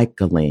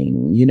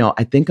recycling,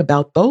 I think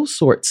about those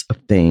sorts of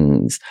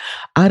things.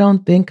 I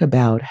don't think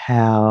about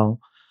how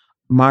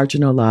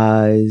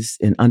marginalized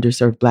and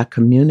underserved Black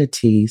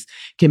communities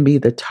can be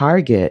the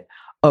target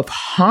of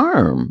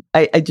harm.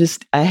 I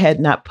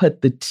had not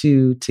put the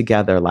two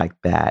together like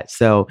that.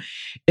 So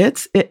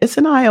it's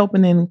an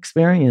eye-opening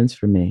experience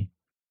for me.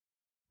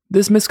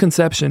 This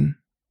misconception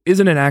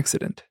isn't an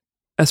accident.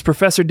 As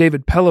Professor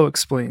David Pello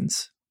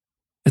explains,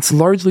 it's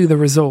largely the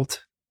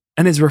result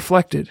and is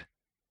reflected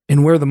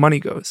in where the money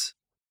goes.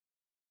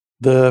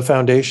 The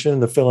foundation,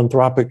 the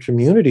philanthropic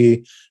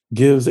community,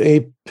 gives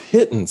a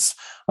pittance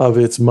of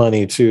its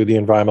money to the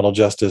environmental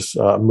justice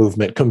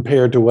movement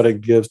compared to what it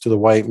gives to the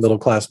white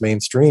middle-class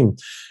mainstream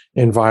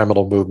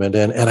environmental movement.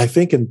 And I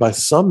think by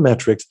some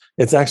metrics,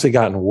 it's actually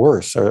gotten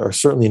worse or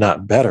certainly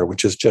not better,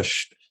 which is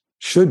just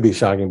should be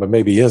shocking, but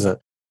maybe isn't.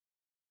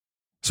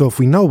 So if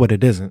we know what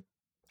it isn't,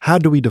 how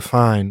do we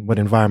define what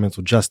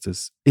environmental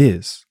justice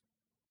is?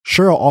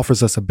 Cheryl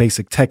offers us a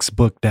basic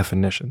textbook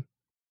definition.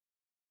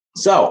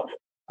 So,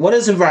 what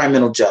is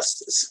environmental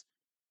justice?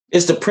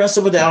 It's the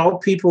principle that all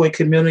people in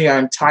community are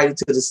entitled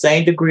to the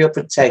same degree of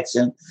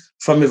protection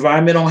from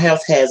environmental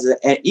health hazards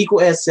and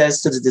equal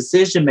access to the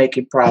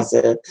decision-making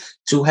process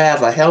to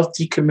have a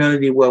healthy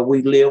community where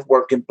we live,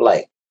 work, and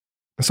play.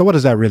 So what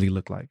does that really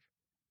look like?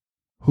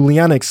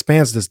 Juliana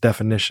expands this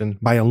definition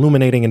by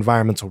illuminating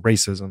environmental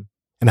racism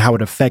and how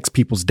it affects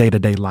people's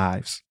day-to-day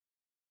lives.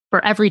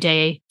 For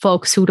everyday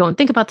folks who don't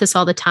think about this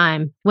all the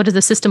time, what does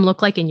the system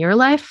look like in your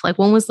life? Like,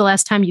 when was the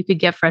last time you could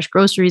get fresh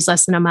groceries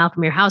less than a mile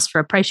from your house for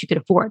a price you could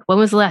afford? When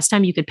was the last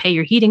time you could pay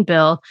your heating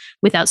bill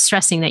without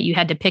stressing that you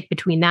had to pick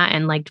between that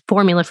and like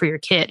formula for your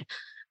kid?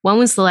 When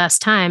was the last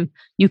time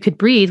you could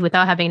breathe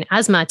without having an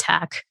asthma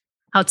attack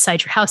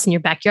outside your house in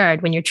your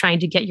backyard when you're trying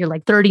to get your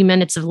like 30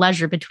 minutes of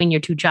leisure between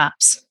your two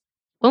jobs?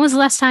 When was the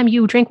last time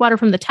you drank water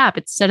from the tap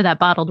instead of that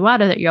bottled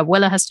water that your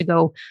abuela has to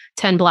go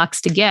 10 blocks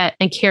to get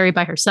and carry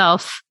by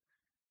herself?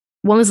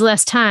 When was the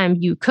last time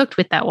you cooked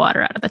with that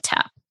water out of the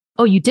tap?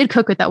 Oh, you did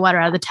cook with that water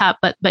out of the tap,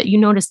 but you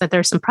noticed that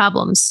there's some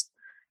problems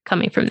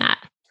coming from that.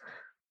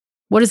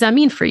 What does that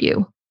mean for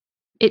you?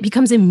 It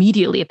becomes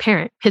immediately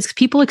apparent because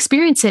people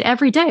experience it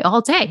every day,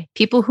 all day.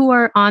 People who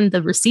are on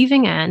the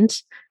receiving end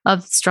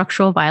of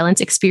structural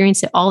violence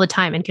experience it all the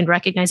time and can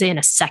recognize it in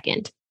a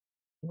second.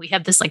 We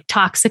have this like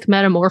toxic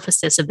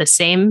metamorphosis of the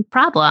same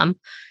problem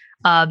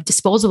of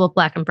disposable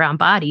Black and brown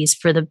bodies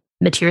for the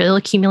material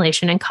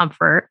accumulation and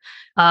comfort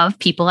of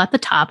people at the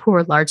top who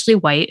are largely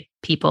white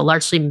people,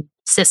 largely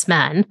cis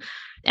men,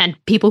 and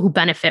people who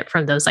benefit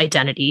from those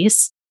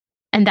identities.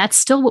 And that's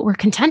still what we're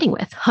contending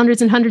with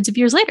hundreds and hundreds of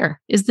years later,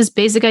 is this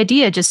basic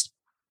idea just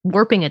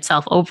warping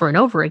itself over and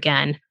over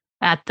again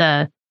at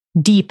the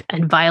deep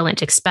and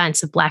violent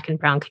expense of Black and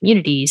brown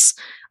communities,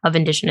 of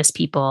Indigenous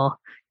people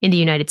in the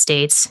United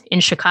States,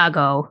 in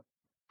Chicago.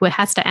 What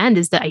has to end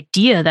is the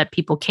idea that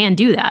people can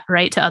do that,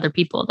 right, to other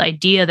people, the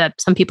idea that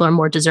some people are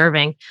more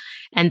deserving,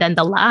 and then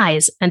the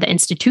lies and the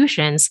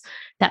institutions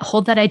that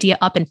hold that idea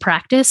up in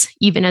practice,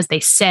 even as they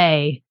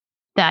say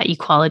that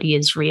equality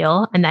is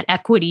real and that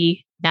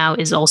equity now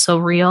is also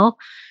real,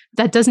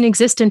 that doesn't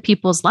exist in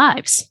people's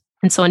lives.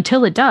 And so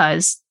until it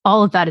does,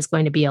 all of that is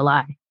going to be a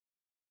lie.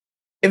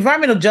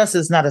 Environmental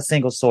justice is not a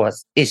single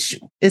source issue.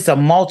 It's a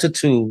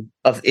multitude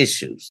of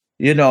issues.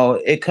 You know,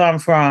 it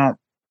comes from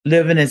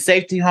living in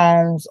safety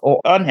homes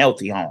or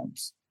unhealthy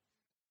homes.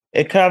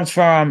 It comes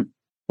from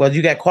whether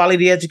you got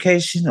quality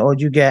education or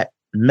you got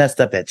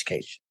messed up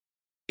education.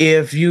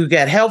 If you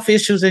got health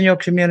issues in your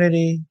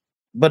community,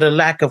 but a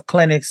lack of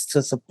clinics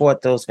to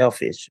support those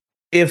health issues.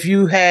 If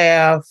you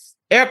have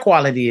air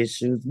quality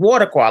issues,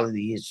 water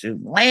quality issues,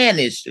 land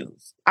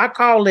issues, I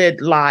call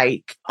it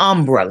like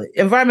umbrella.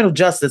 Environmental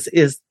justice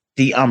is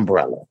the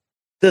umbrella.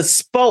 The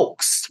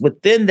spokes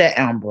within that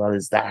umbrella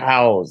is the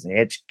housing,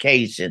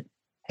 education,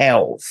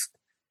 health,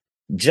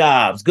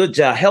 jobs, good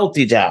job,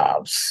 healthy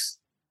jobs,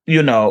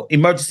 you know,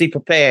 emergency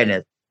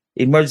preparedness,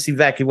 emergency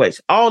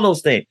evacuation, all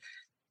those things.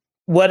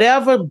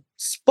 Whatever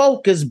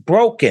spoke is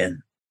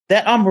broken,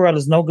 that umbrella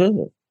is no good.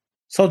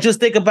 So just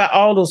think about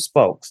all those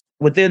spokes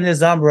within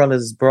this umbrella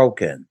is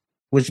broken,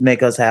 which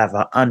make us have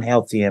an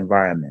unhealthy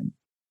environment.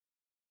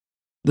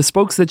 The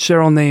spokes that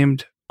Cheryl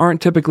named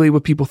aren't typically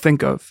what people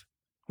think of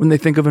when they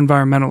think of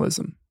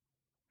environmentalism.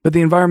 But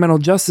the environmental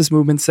justice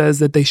movement says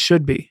that they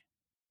should be,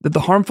 that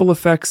the harmful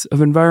effects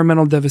of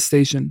environmental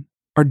devastation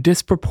are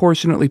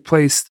disproportionately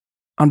placed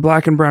on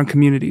Black and brown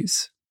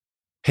communities.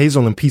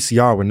 Hazel and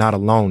PCR were not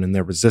alone in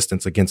their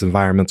resistance against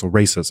environmental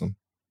racism.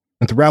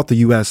 And throughout the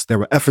U.S., there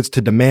were efforts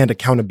to demand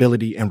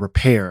accountability and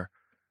repair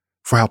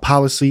for how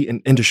policy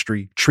and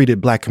industry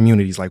treated Black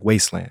communities like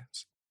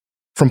wastelands.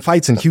 From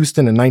fights in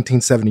Houston in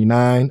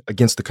 1979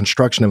 against the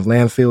construction of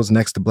landfills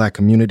next to Black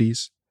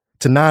communities,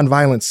 to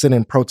nonviolent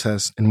sit-in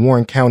protests in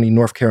Warren County,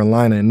 North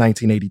Carolina in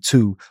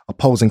 1982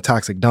 opposing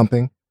toxic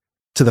dumping,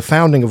 to the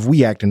founding of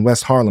We Act in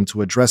West Harlem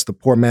to address the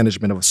poor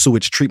management of a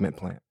sewage treatment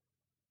plant.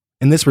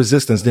 And this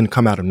resistance didn't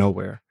come out of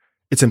nowhere.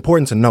 It's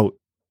important to note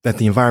that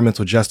the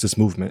environmental justice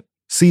movement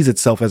sees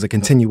itself as a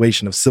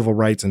continuation of civil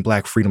rights and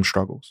Black freedom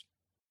struggles.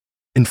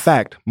 In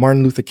fact,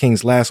 Martin Luther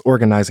King's last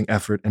organizing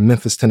effort in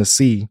Memphis,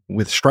 Tennessee,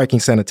 with striking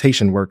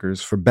sanitation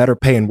workers for better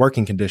pay and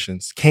working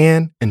conditions,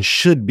 can and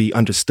should be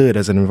understood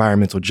as an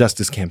environmental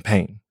justice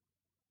campaign.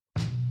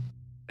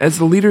 As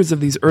the leaders of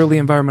these early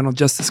environmental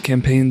justice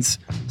campaigns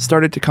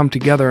started to come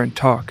together and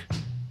talk,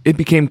 it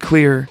became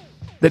clear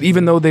that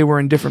even though they were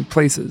in different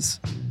places,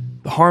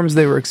 the harms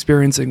they were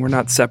experiencing were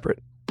not separate.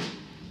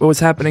 What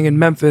was happening in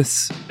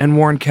Memphis and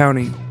Warren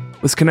County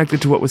was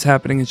connected to what was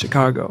happening in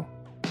Chicago.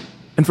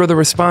 And for the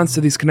response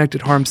to these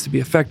connected harms to be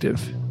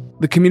effective,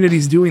 the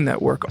communities doing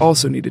that work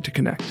also needed to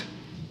connect.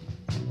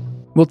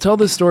 We'll tell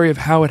the story of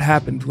how it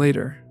happened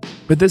later,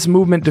 but this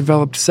movement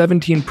developed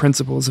 17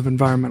 principles of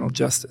environmental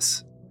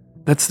justice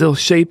that still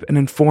shape and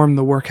inform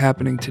the work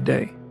happening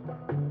today.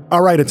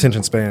 All right,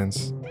 attention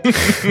spans.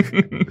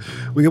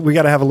 We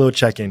got to have a little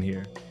check-in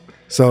here.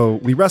 So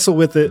we wrestled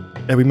with it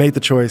and we made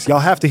the choice. Y'all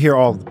have to hear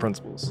all of the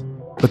principles,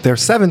 but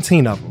there's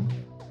 17 of them.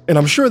 And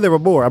I'm sure there were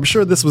more. I'm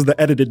sure this was the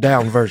edited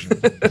down version.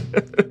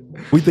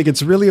 We think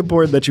it's really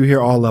important that you hear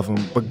all of them,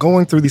 but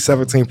going through these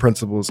 17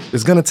 principles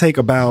is going to take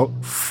about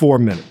 4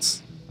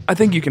 minutes. I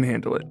think you can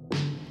handle it.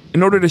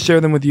 In order to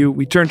share them with you,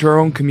 we turned to our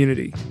own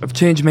community of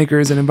change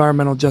makers and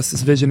environmental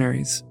justice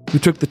visionaries who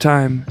took the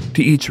time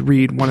to each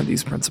read one of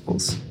these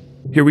principles.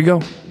 Here we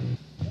go.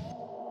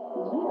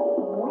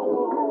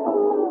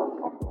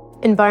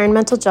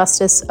 Environmental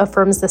justice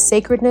affirms the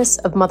sacredness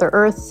of Mother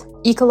Earth,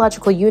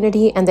 ecological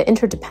unity and the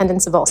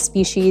interdependence of all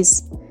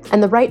species,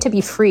 and the right to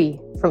be free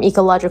from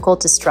ecological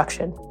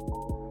destruction.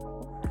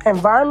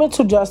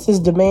 Environmental justice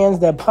demands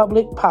that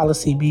public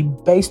policy be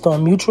based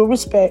on mutual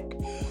respect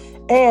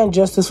and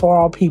justice for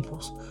all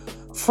peoples,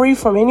 free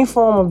from any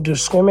form of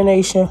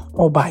discrimination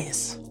or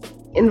bias.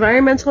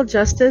 Environmental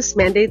justice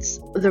mandates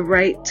the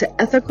right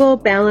to ethical,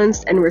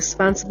 balanced, and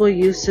responsible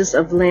uses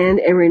of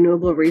land and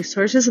renewable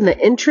resources in the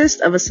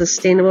interest of a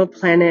sustainable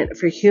planet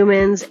for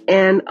humans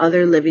and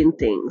other living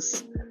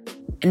things.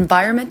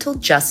 Environmental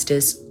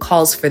justice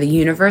calls for the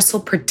universal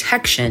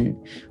protection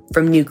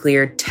from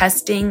nuclear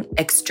testing,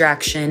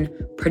 extraction,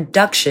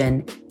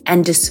 production,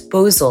 and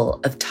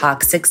disposal of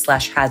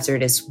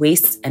toxic/hazardous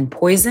wastes and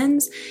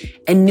poisons,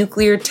 and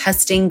nuclear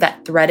testing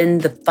that threaten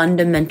the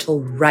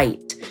fundamental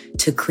right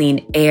to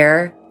clean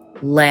air,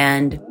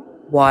 land,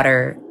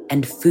 water,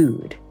 and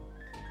food.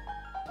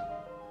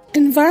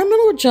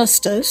 Environmental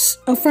justice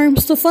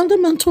affirms the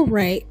fundamental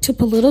right to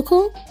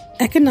political,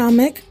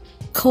 economic,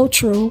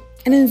 cultural,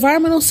 and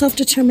environmental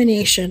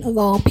self-determination of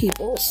all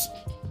peoples.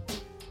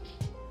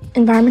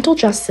 Environmental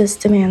justice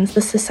demands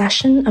the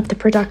cessation of the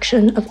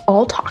production of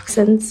all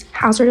toxins,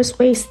 hazardous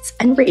wastes,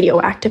 and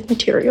radioactive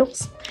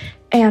materials,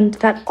 and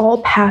that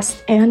all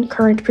past and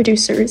current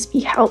producers be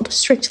held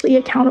strictly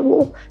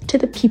accountable to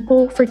the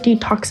people for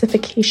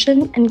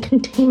detoxification and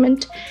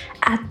containment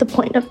at the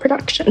point of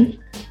production.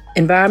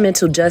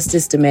 Environmental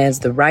justice demands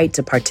the right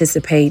to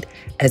participate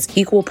as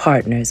equal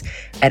partners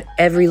at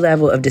every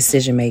level of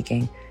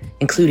decision-making,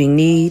 including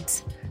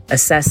needs,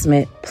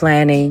 assessment,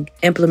 planning,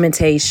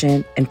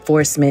 implementation,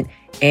 enforcement,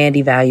 and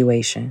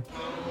evaluation.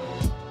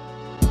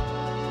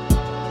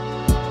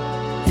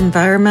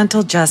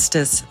 Environmental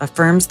justice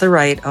affirms the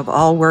right of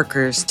all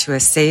workers to a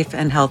safe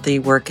and healthy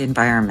work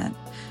environment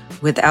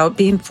without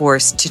being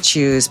forced to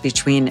choose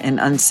between an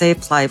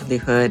unsafe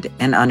livelihood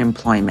and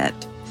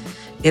unemployment.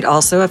 It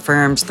also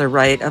affirms the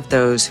right of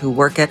those who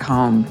work at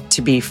home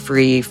to be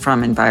free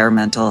from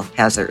environmental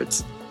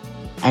hazards.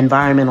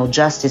 Environmental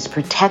justice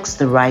protects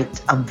the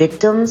rights of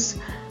victims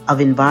of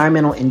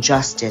environmental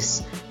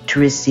injustice to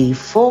receive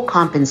full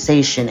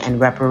compensation and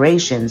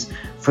reparations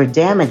for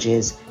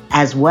damages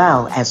as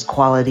well as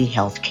quality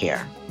health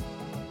care.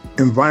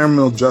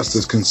 Environmental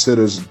justice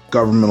considers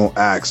governmental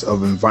acts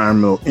of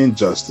environmental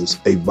injustice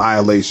a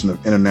violation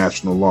of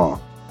international law,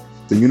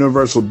 the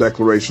Universal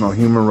Declaration on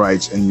Human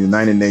Rights and the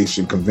United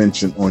Nations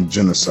Convention on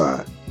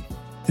Genocide.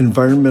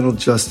 Environmental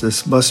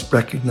justice must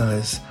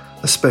recognize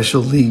a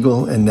special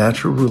legal and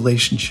natural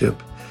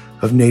relationship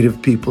of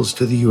Native peoples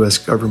to the U.S.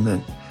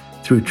 government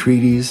through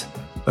treaties,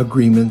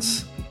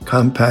 agreements,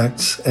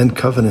 compacts, and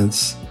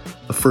covenants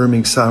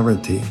affirming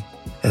sovereignty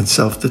and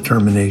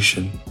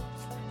self-determination.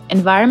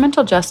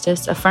 Environmental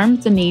justice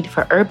affirms the need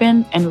for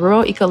urban and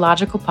rural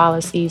ecological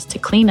policies to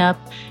clean up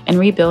and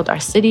rebuild our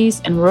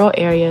cities and rural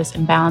areas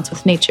in balance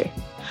with nature,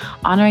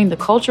 honoring the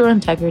cultural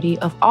integrity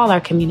of all our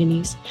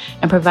communities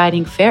and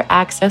providing fair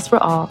access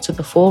for all to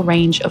the full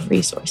range of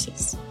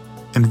resources.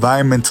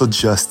 Environmental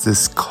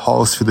justice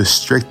calls for the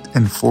strict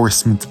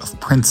enforcement of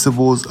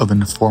principles of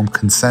informed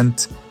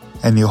consent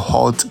and a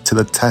halt to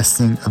the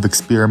testing of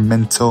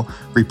experimental,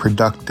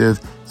 reproductive,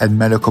 and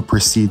medical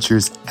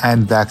procedures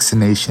and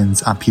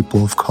vaccinations on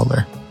people of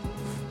color.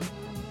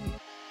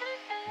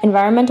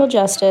 Environmental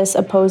justice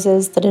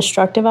opposes the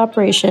destructive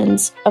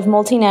operations of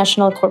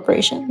multinational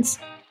corporations.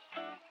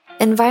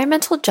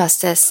 Environmental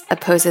justice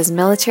opposes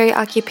military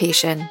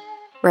occupation,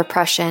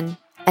 repression,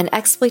 and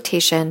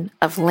exploitation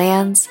of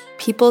lands,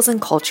 peoples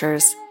and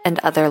cultures, and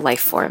other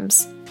life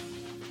forms.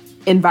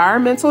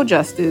 Environmental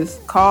justice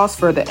calls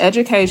for the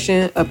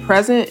education of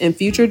present and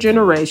future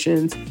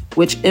generations,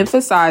 which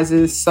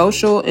emphasizes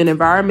social and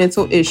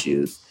environmental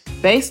issues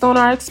based on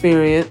our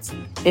experience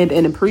and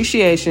an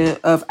appreciation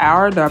of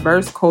our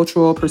diverse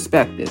cultural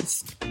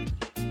perspectives.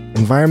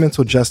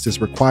 Environmental justice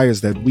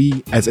requires that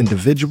we, as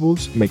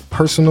individuals, make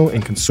personal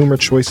and consumer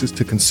choices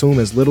to consume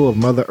as little of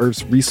Mother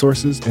Earth's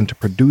resources and to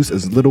produce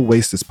as little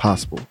waste as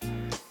possible,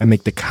 and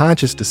make the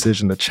conscious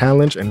decision to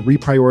challenge and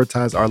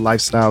reprioritize our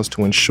lifestyles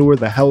to ensure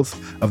the health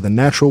of the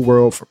natural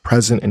world for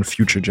present and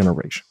future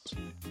generations.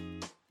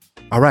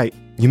 All right,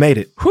 you made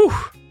it. Whew.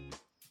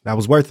 That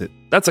was worth it.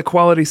 That's a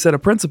quality set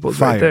of principles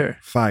right there.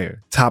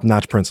 Fire.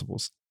 Top-notch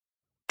principles.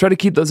 Try to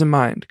keep those in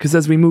mind, because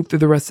as we move through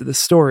the rest of the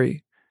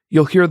story,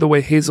 you'll hear the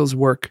way Hazel's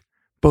work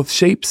both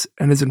shapes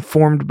and is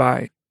informed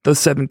by those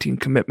 17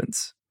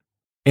 commitments.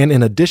 And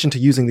in addition to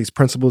using these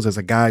principles as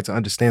a guide to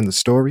understand the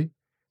story,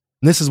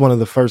 this is one of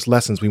the first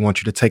lessons we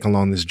want you to take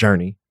along this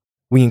journey.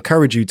 We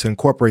encourage you to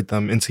incorporate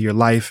them into your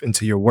life,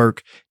 into your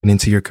work, and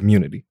into your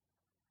community.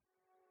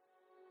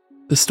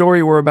 The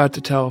story we're about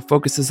to tell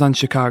focuses on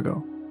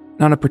Chicago,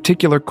 not a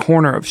particular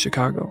corner of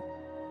Chicago,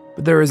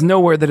 but there is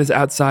nowhere that is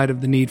outside of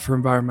the need for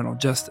environmental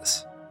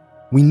justice.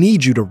 We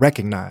need you to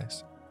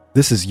recognize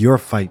this is your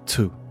fight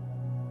too.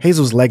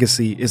 Hazel's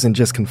legacy isn't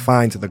just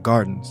confined to the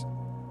gardens.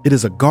 It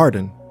is a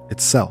garden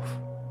itself.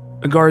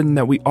 A garden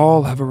that we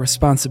all have a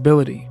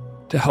responsibility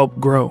to help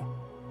grow.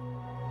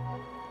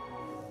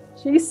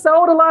 She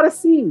sowed a lot of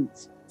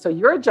seeds. So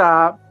your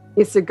job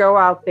is to go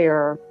out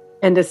there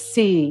and to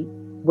see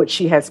what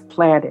she has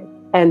planted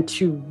and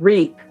to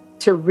reap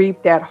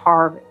that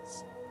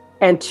harvest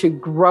and to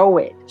grow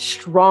it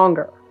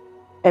stronger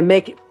and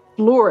make it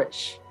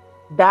flourish.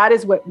 That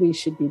is what we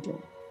should be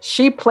doing.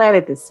 She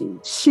planted the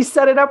seed. She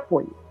set it up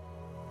for you.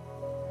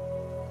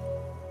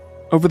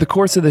 Over the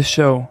course of this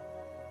show,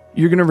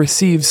 you're going to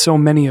receive so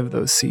many of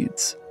those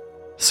seeds,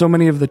 so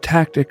many of the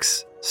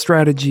tactics,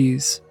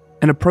 strategies,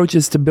 and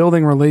approaches to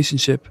building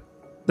relationship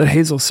that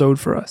Hazel sowed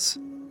for us.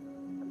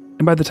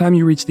 And by the time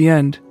you reach the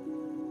end,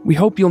 we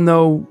hope you'll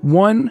know,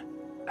 1,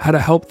 how to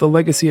help the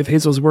legacy of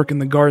Hazel's work in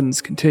the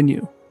gardens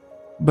continue,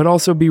 but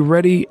also be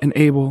ready and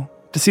able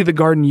to see the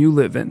garden you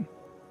live in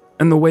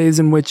and the ways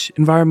in which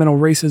environmental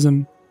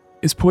racism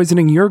is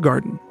poisoning your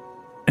garden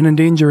and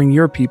endangering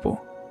your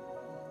people.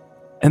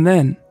 And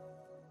then,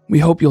 we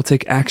hope you'll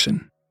take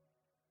action.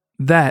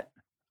 That,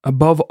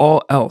 above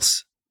all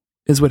else,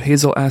 is what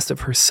Hazel asked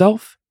of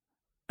herself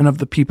and of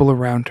the people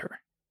around her.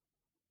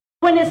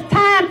 When it's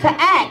time to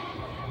act,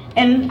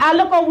 and I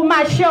look over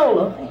my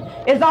shoulder,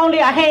 it's only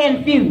a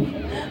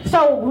handful.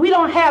 So we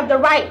don't have the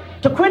right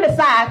to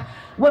criticize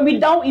when we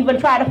don't even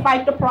try to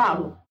fight the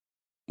problem.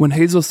 When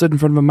Hazel stood in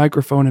front of a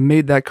microphone and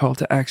made that call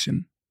to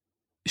action,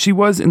 she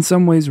was in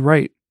some ways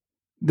right.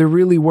 There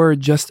really were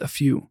just a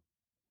few.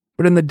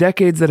 But in the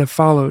decades that have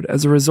followed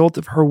as a result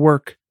of her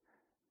work,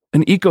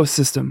 an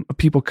ecosystem of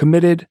people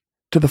committed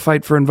to the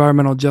fight for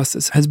environmental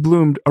justice has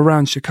bloomed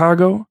around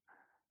Chicago,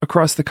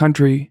 across the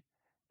country,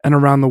 and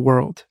around the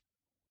world.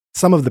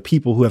 Some of the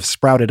people who have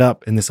sprouted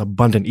up in this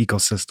abundant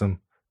ecosystem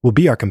will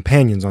be our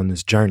companions on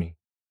this journey.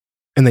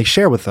 And they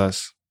share with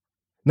us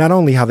not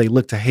only how they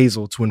look to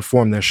Hazel to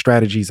inform their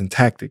strategies and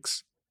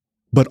tactics,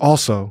 but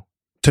also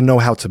to know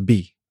how to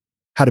be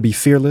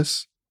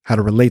fearless, how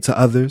to relate to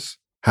others,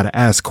 how to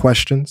ask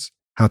questions,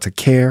 how to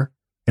care,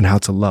 and how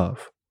to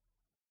love.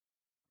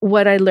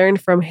 What I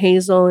learned from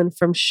Hazel and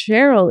from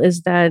Cheryl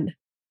is that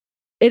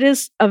it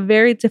is a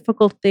very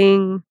difficult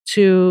thing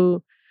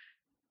to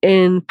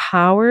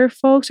empower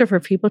folks or for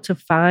people to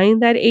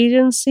find that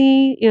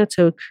agency,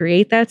 to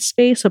create that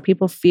space so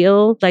people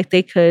feel like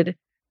they could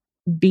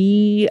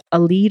be a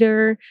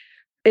leader.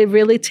 It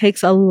really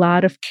takes a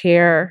lot of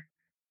care.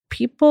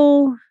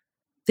 People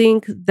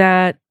think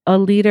that a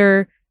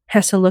leader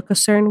has to look a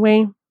certain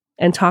way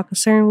and talk a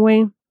certain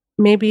way.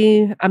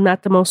 Maybe I'm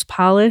not the most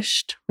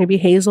polished. Maybe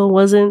Hazel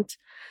wasn't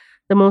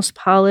the most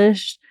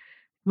polished.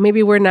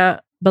 Maybe we're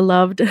not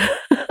beloved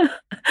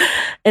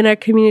in our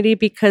community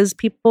because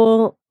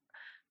people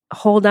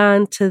hold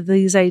on to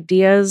these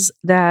ideas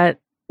that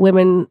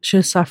women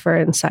should suffer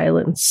in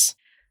silence.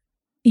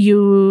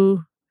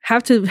 You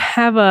have to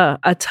have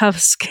a tough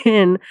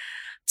skin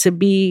to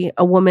be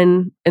a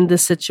woman in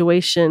this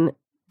situation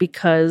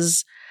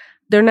because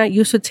they're not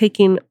used to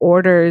taking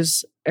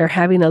orders or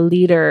having a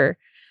leader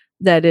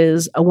that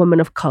is a woman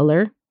of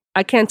color.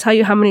 I can't tell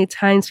you how many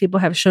times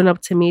people have shown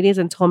up to meetings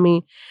and told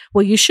me,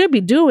 what you should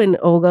be doing,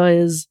 Olga,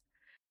 is,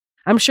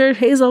 I'm sure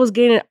Hazel was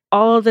getting it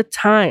all the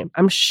time.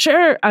 I'm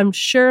sure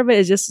of it.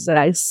 It's just that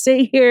I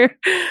sit here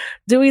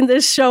doing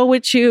this show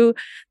with you,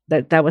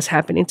 that was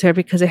happening to her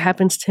because it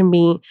happens to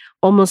me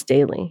almost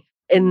daily.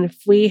 And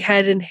if we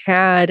hadn't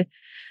had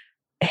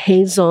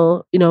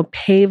Hazel,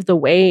 pave the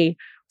way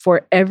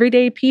for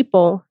everyday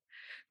people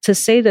to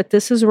say that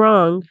this is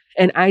wrong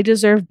and I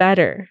deserve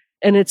better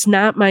and it's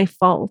not my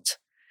fault.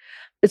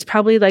 It's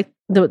probably like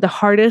the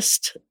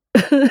hardest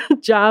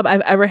job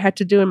I've ever had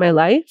to do in my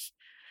life,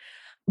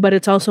 but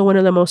it's also one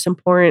of the most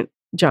important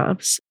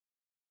jobs.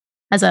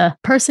 As a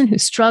person who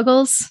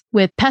struggles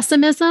with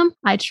pessimism,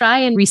 I try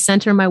and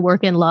recenter my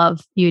work in love,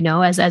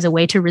 as a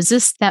way to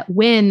resist that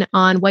win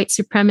on white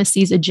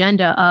supremacy's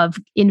agenda of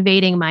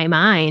invading my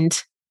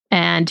mind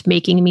and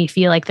making me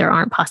feel like there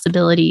aren't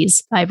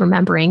possibilities by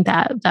remembering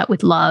that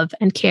with love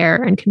and care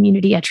and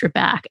community at your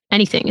back,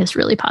 anything is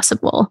really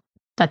possible.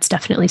 That's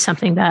definitely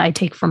something that I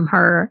take from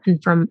her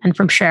and from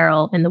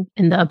Cheryl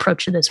in the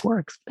approach to this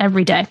work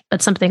every day.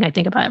 That's something I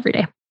think about every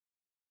day.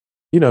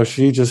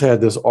 She just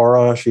had this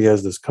aura. She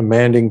has this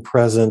commanding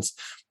presence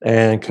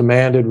and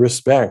commanded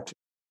respect.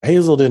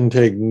 Hazel didn't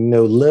take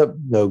no lip,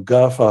 no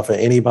guff off of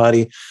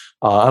anybody.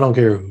 I don't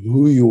care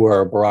who you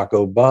were, Barack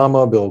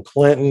Obama, Bill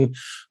Clinton,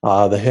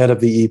 the head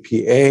of the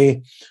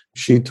EPA.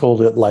 She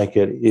told it like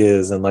it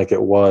is and like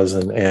it was.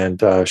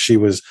 And she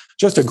was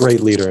just a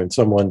great leader and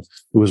someone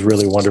who was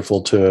really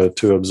wonderful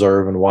to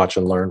observe and watch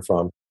and learn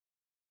from.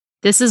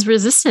 This is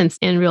resistance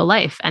in real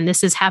life. And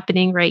this is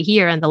happening right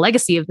here. And the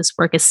legacy of this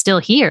work is still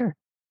here.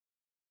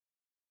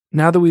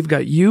 Now that we've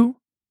got you,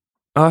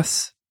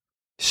 us,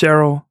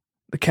 Cheryl,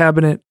 the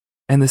cabinet,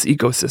 and this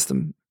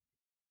ecosystem,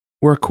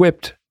 we're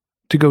equipped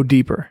to go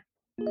deeper.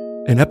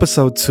 In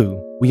episode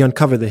 2, we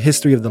uncover the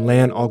history of the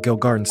land Altgeld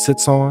Garden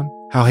sits on,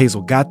 how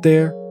Hazel got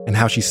there, and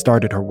how she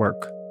started her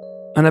work.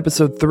 On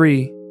episode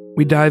 3,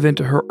 we dive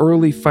into her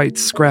early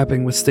fights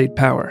scrapping with state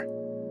power.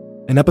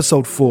 In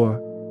episode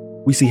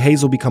 4, we see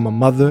Hazel become a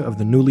mother of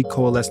the newly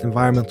coalesced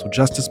environmental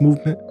justice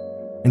movement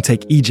and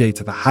take EJ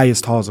to the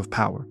highest halls of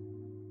power.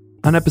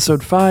 On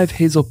episode 5,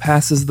 Hazel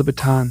passes the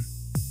baton,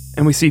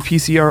 and we see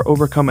PCR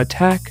overcome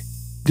attack,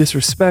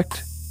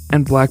 disrespect,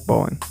 and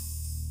blackballing.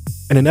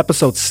 And in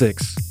episode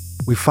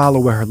 6, we follow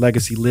where her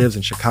legacy lives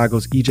in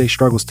Chicago's EJ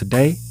struggles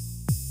today,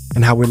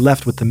 and how we're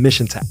left with the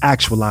mission to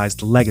actualize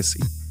the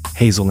legacy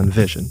Hazel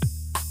envisioned.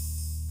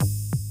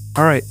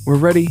 All right, we're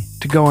ready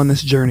to go on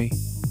this journey,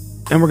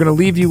 and we're going to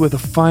leave you with a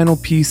final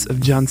piece of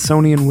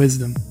Johnsonian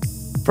wisdom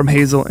from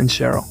Hazel and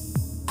Cheryl.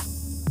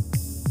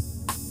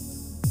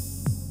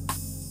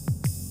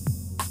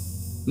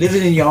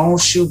 Living in your own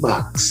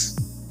shoebox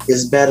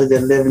is better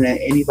than living in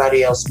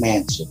anybody else's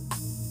mansion.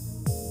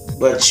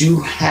 But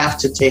you have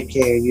to take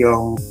care of your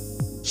own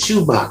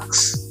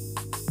shoebox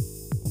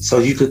so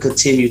you could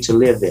continue to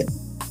live in it.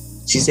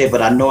 She said,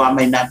 but I know I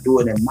may not do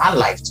it in my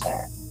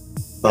lifetime,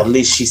 but at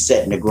least she's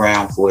setting the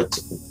ground for it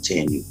to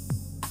continue.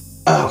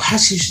 Oh, how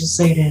she should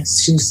say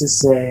this? She used to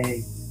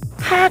say,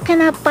 how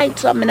can I fight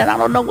something that I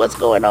don't know what's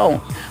going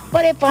on?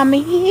 But if I'm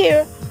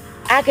here,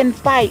 I can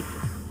fight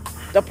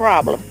the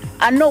problem.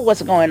 I know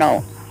what's going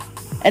on.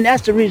 And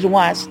that's the reason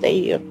why I stay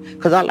here,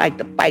 because I like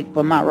to fight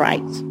for my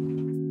rights.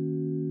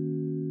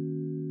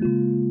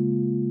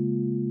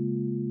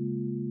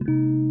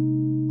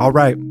 All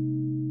right,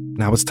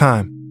 now it's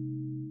time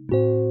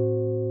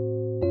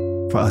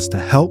for us to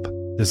help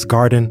this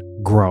garden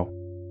grow.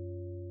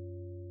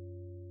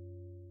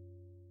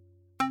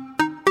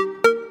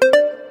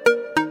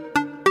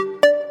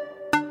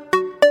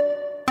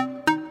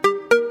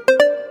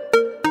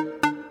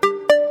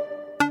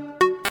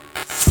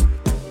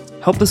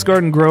 Help This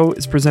Garden Grow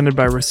is presented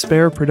by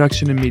Respire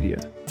Production and Media,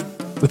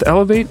 with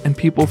Elevate and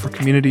People for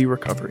Community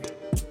Recovery.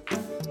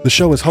 The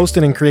show is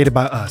hosted and created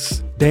by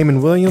us,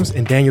 Damon Williams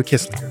and Daniel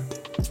Kisslinger.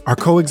 Our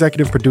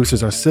co-executive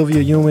producers are Sylvia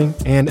Ewing,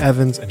 Ann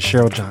Evans, and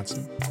Cheryl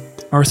Johnson.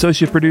 Our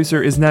associate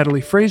producer is Natalie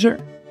Frazier.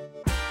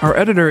 Our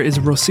editor is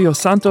Rocio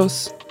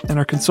Santos, and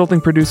our consulting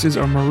producers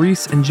are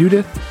Maurice and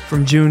Judith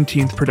from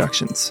Juneteenth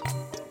Productions.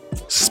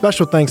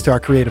 Special thanks to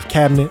our creative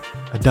cabinet,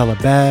 Adela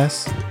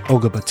Bass,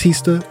 Olga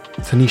Batista,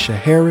 Tanisha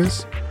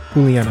Harris,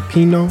 Juliana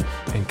Pino,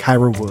 and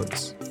Kyra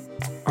Woods.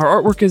 Our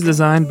artwork is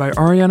designed by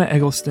Ariana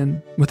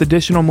Eggleston, with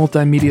additional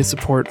multimedia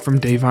support from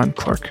Davon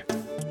Clark.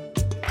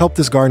 Help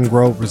This Garden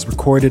Grow was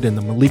recorded in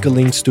the Malika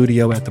Lean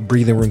studio at the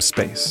Breathing Room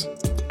Space,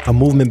 a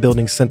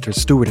movement-building center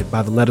stewarded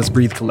by the Let Us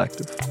Breathe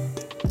Collective.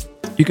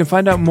 You can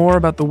find out more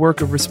about the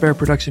work of Respire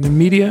Production and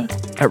Media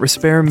at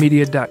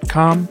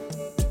respiremedia.com.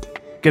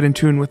 Get in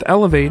tune with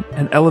Elevate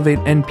and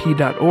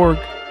elevatenp.org,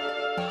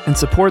 and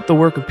support the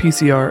work of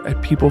PCR at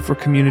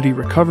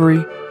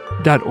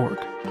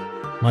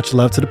peopleforcommunityrecovery.org. Much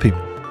love to the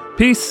people.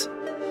 Peace.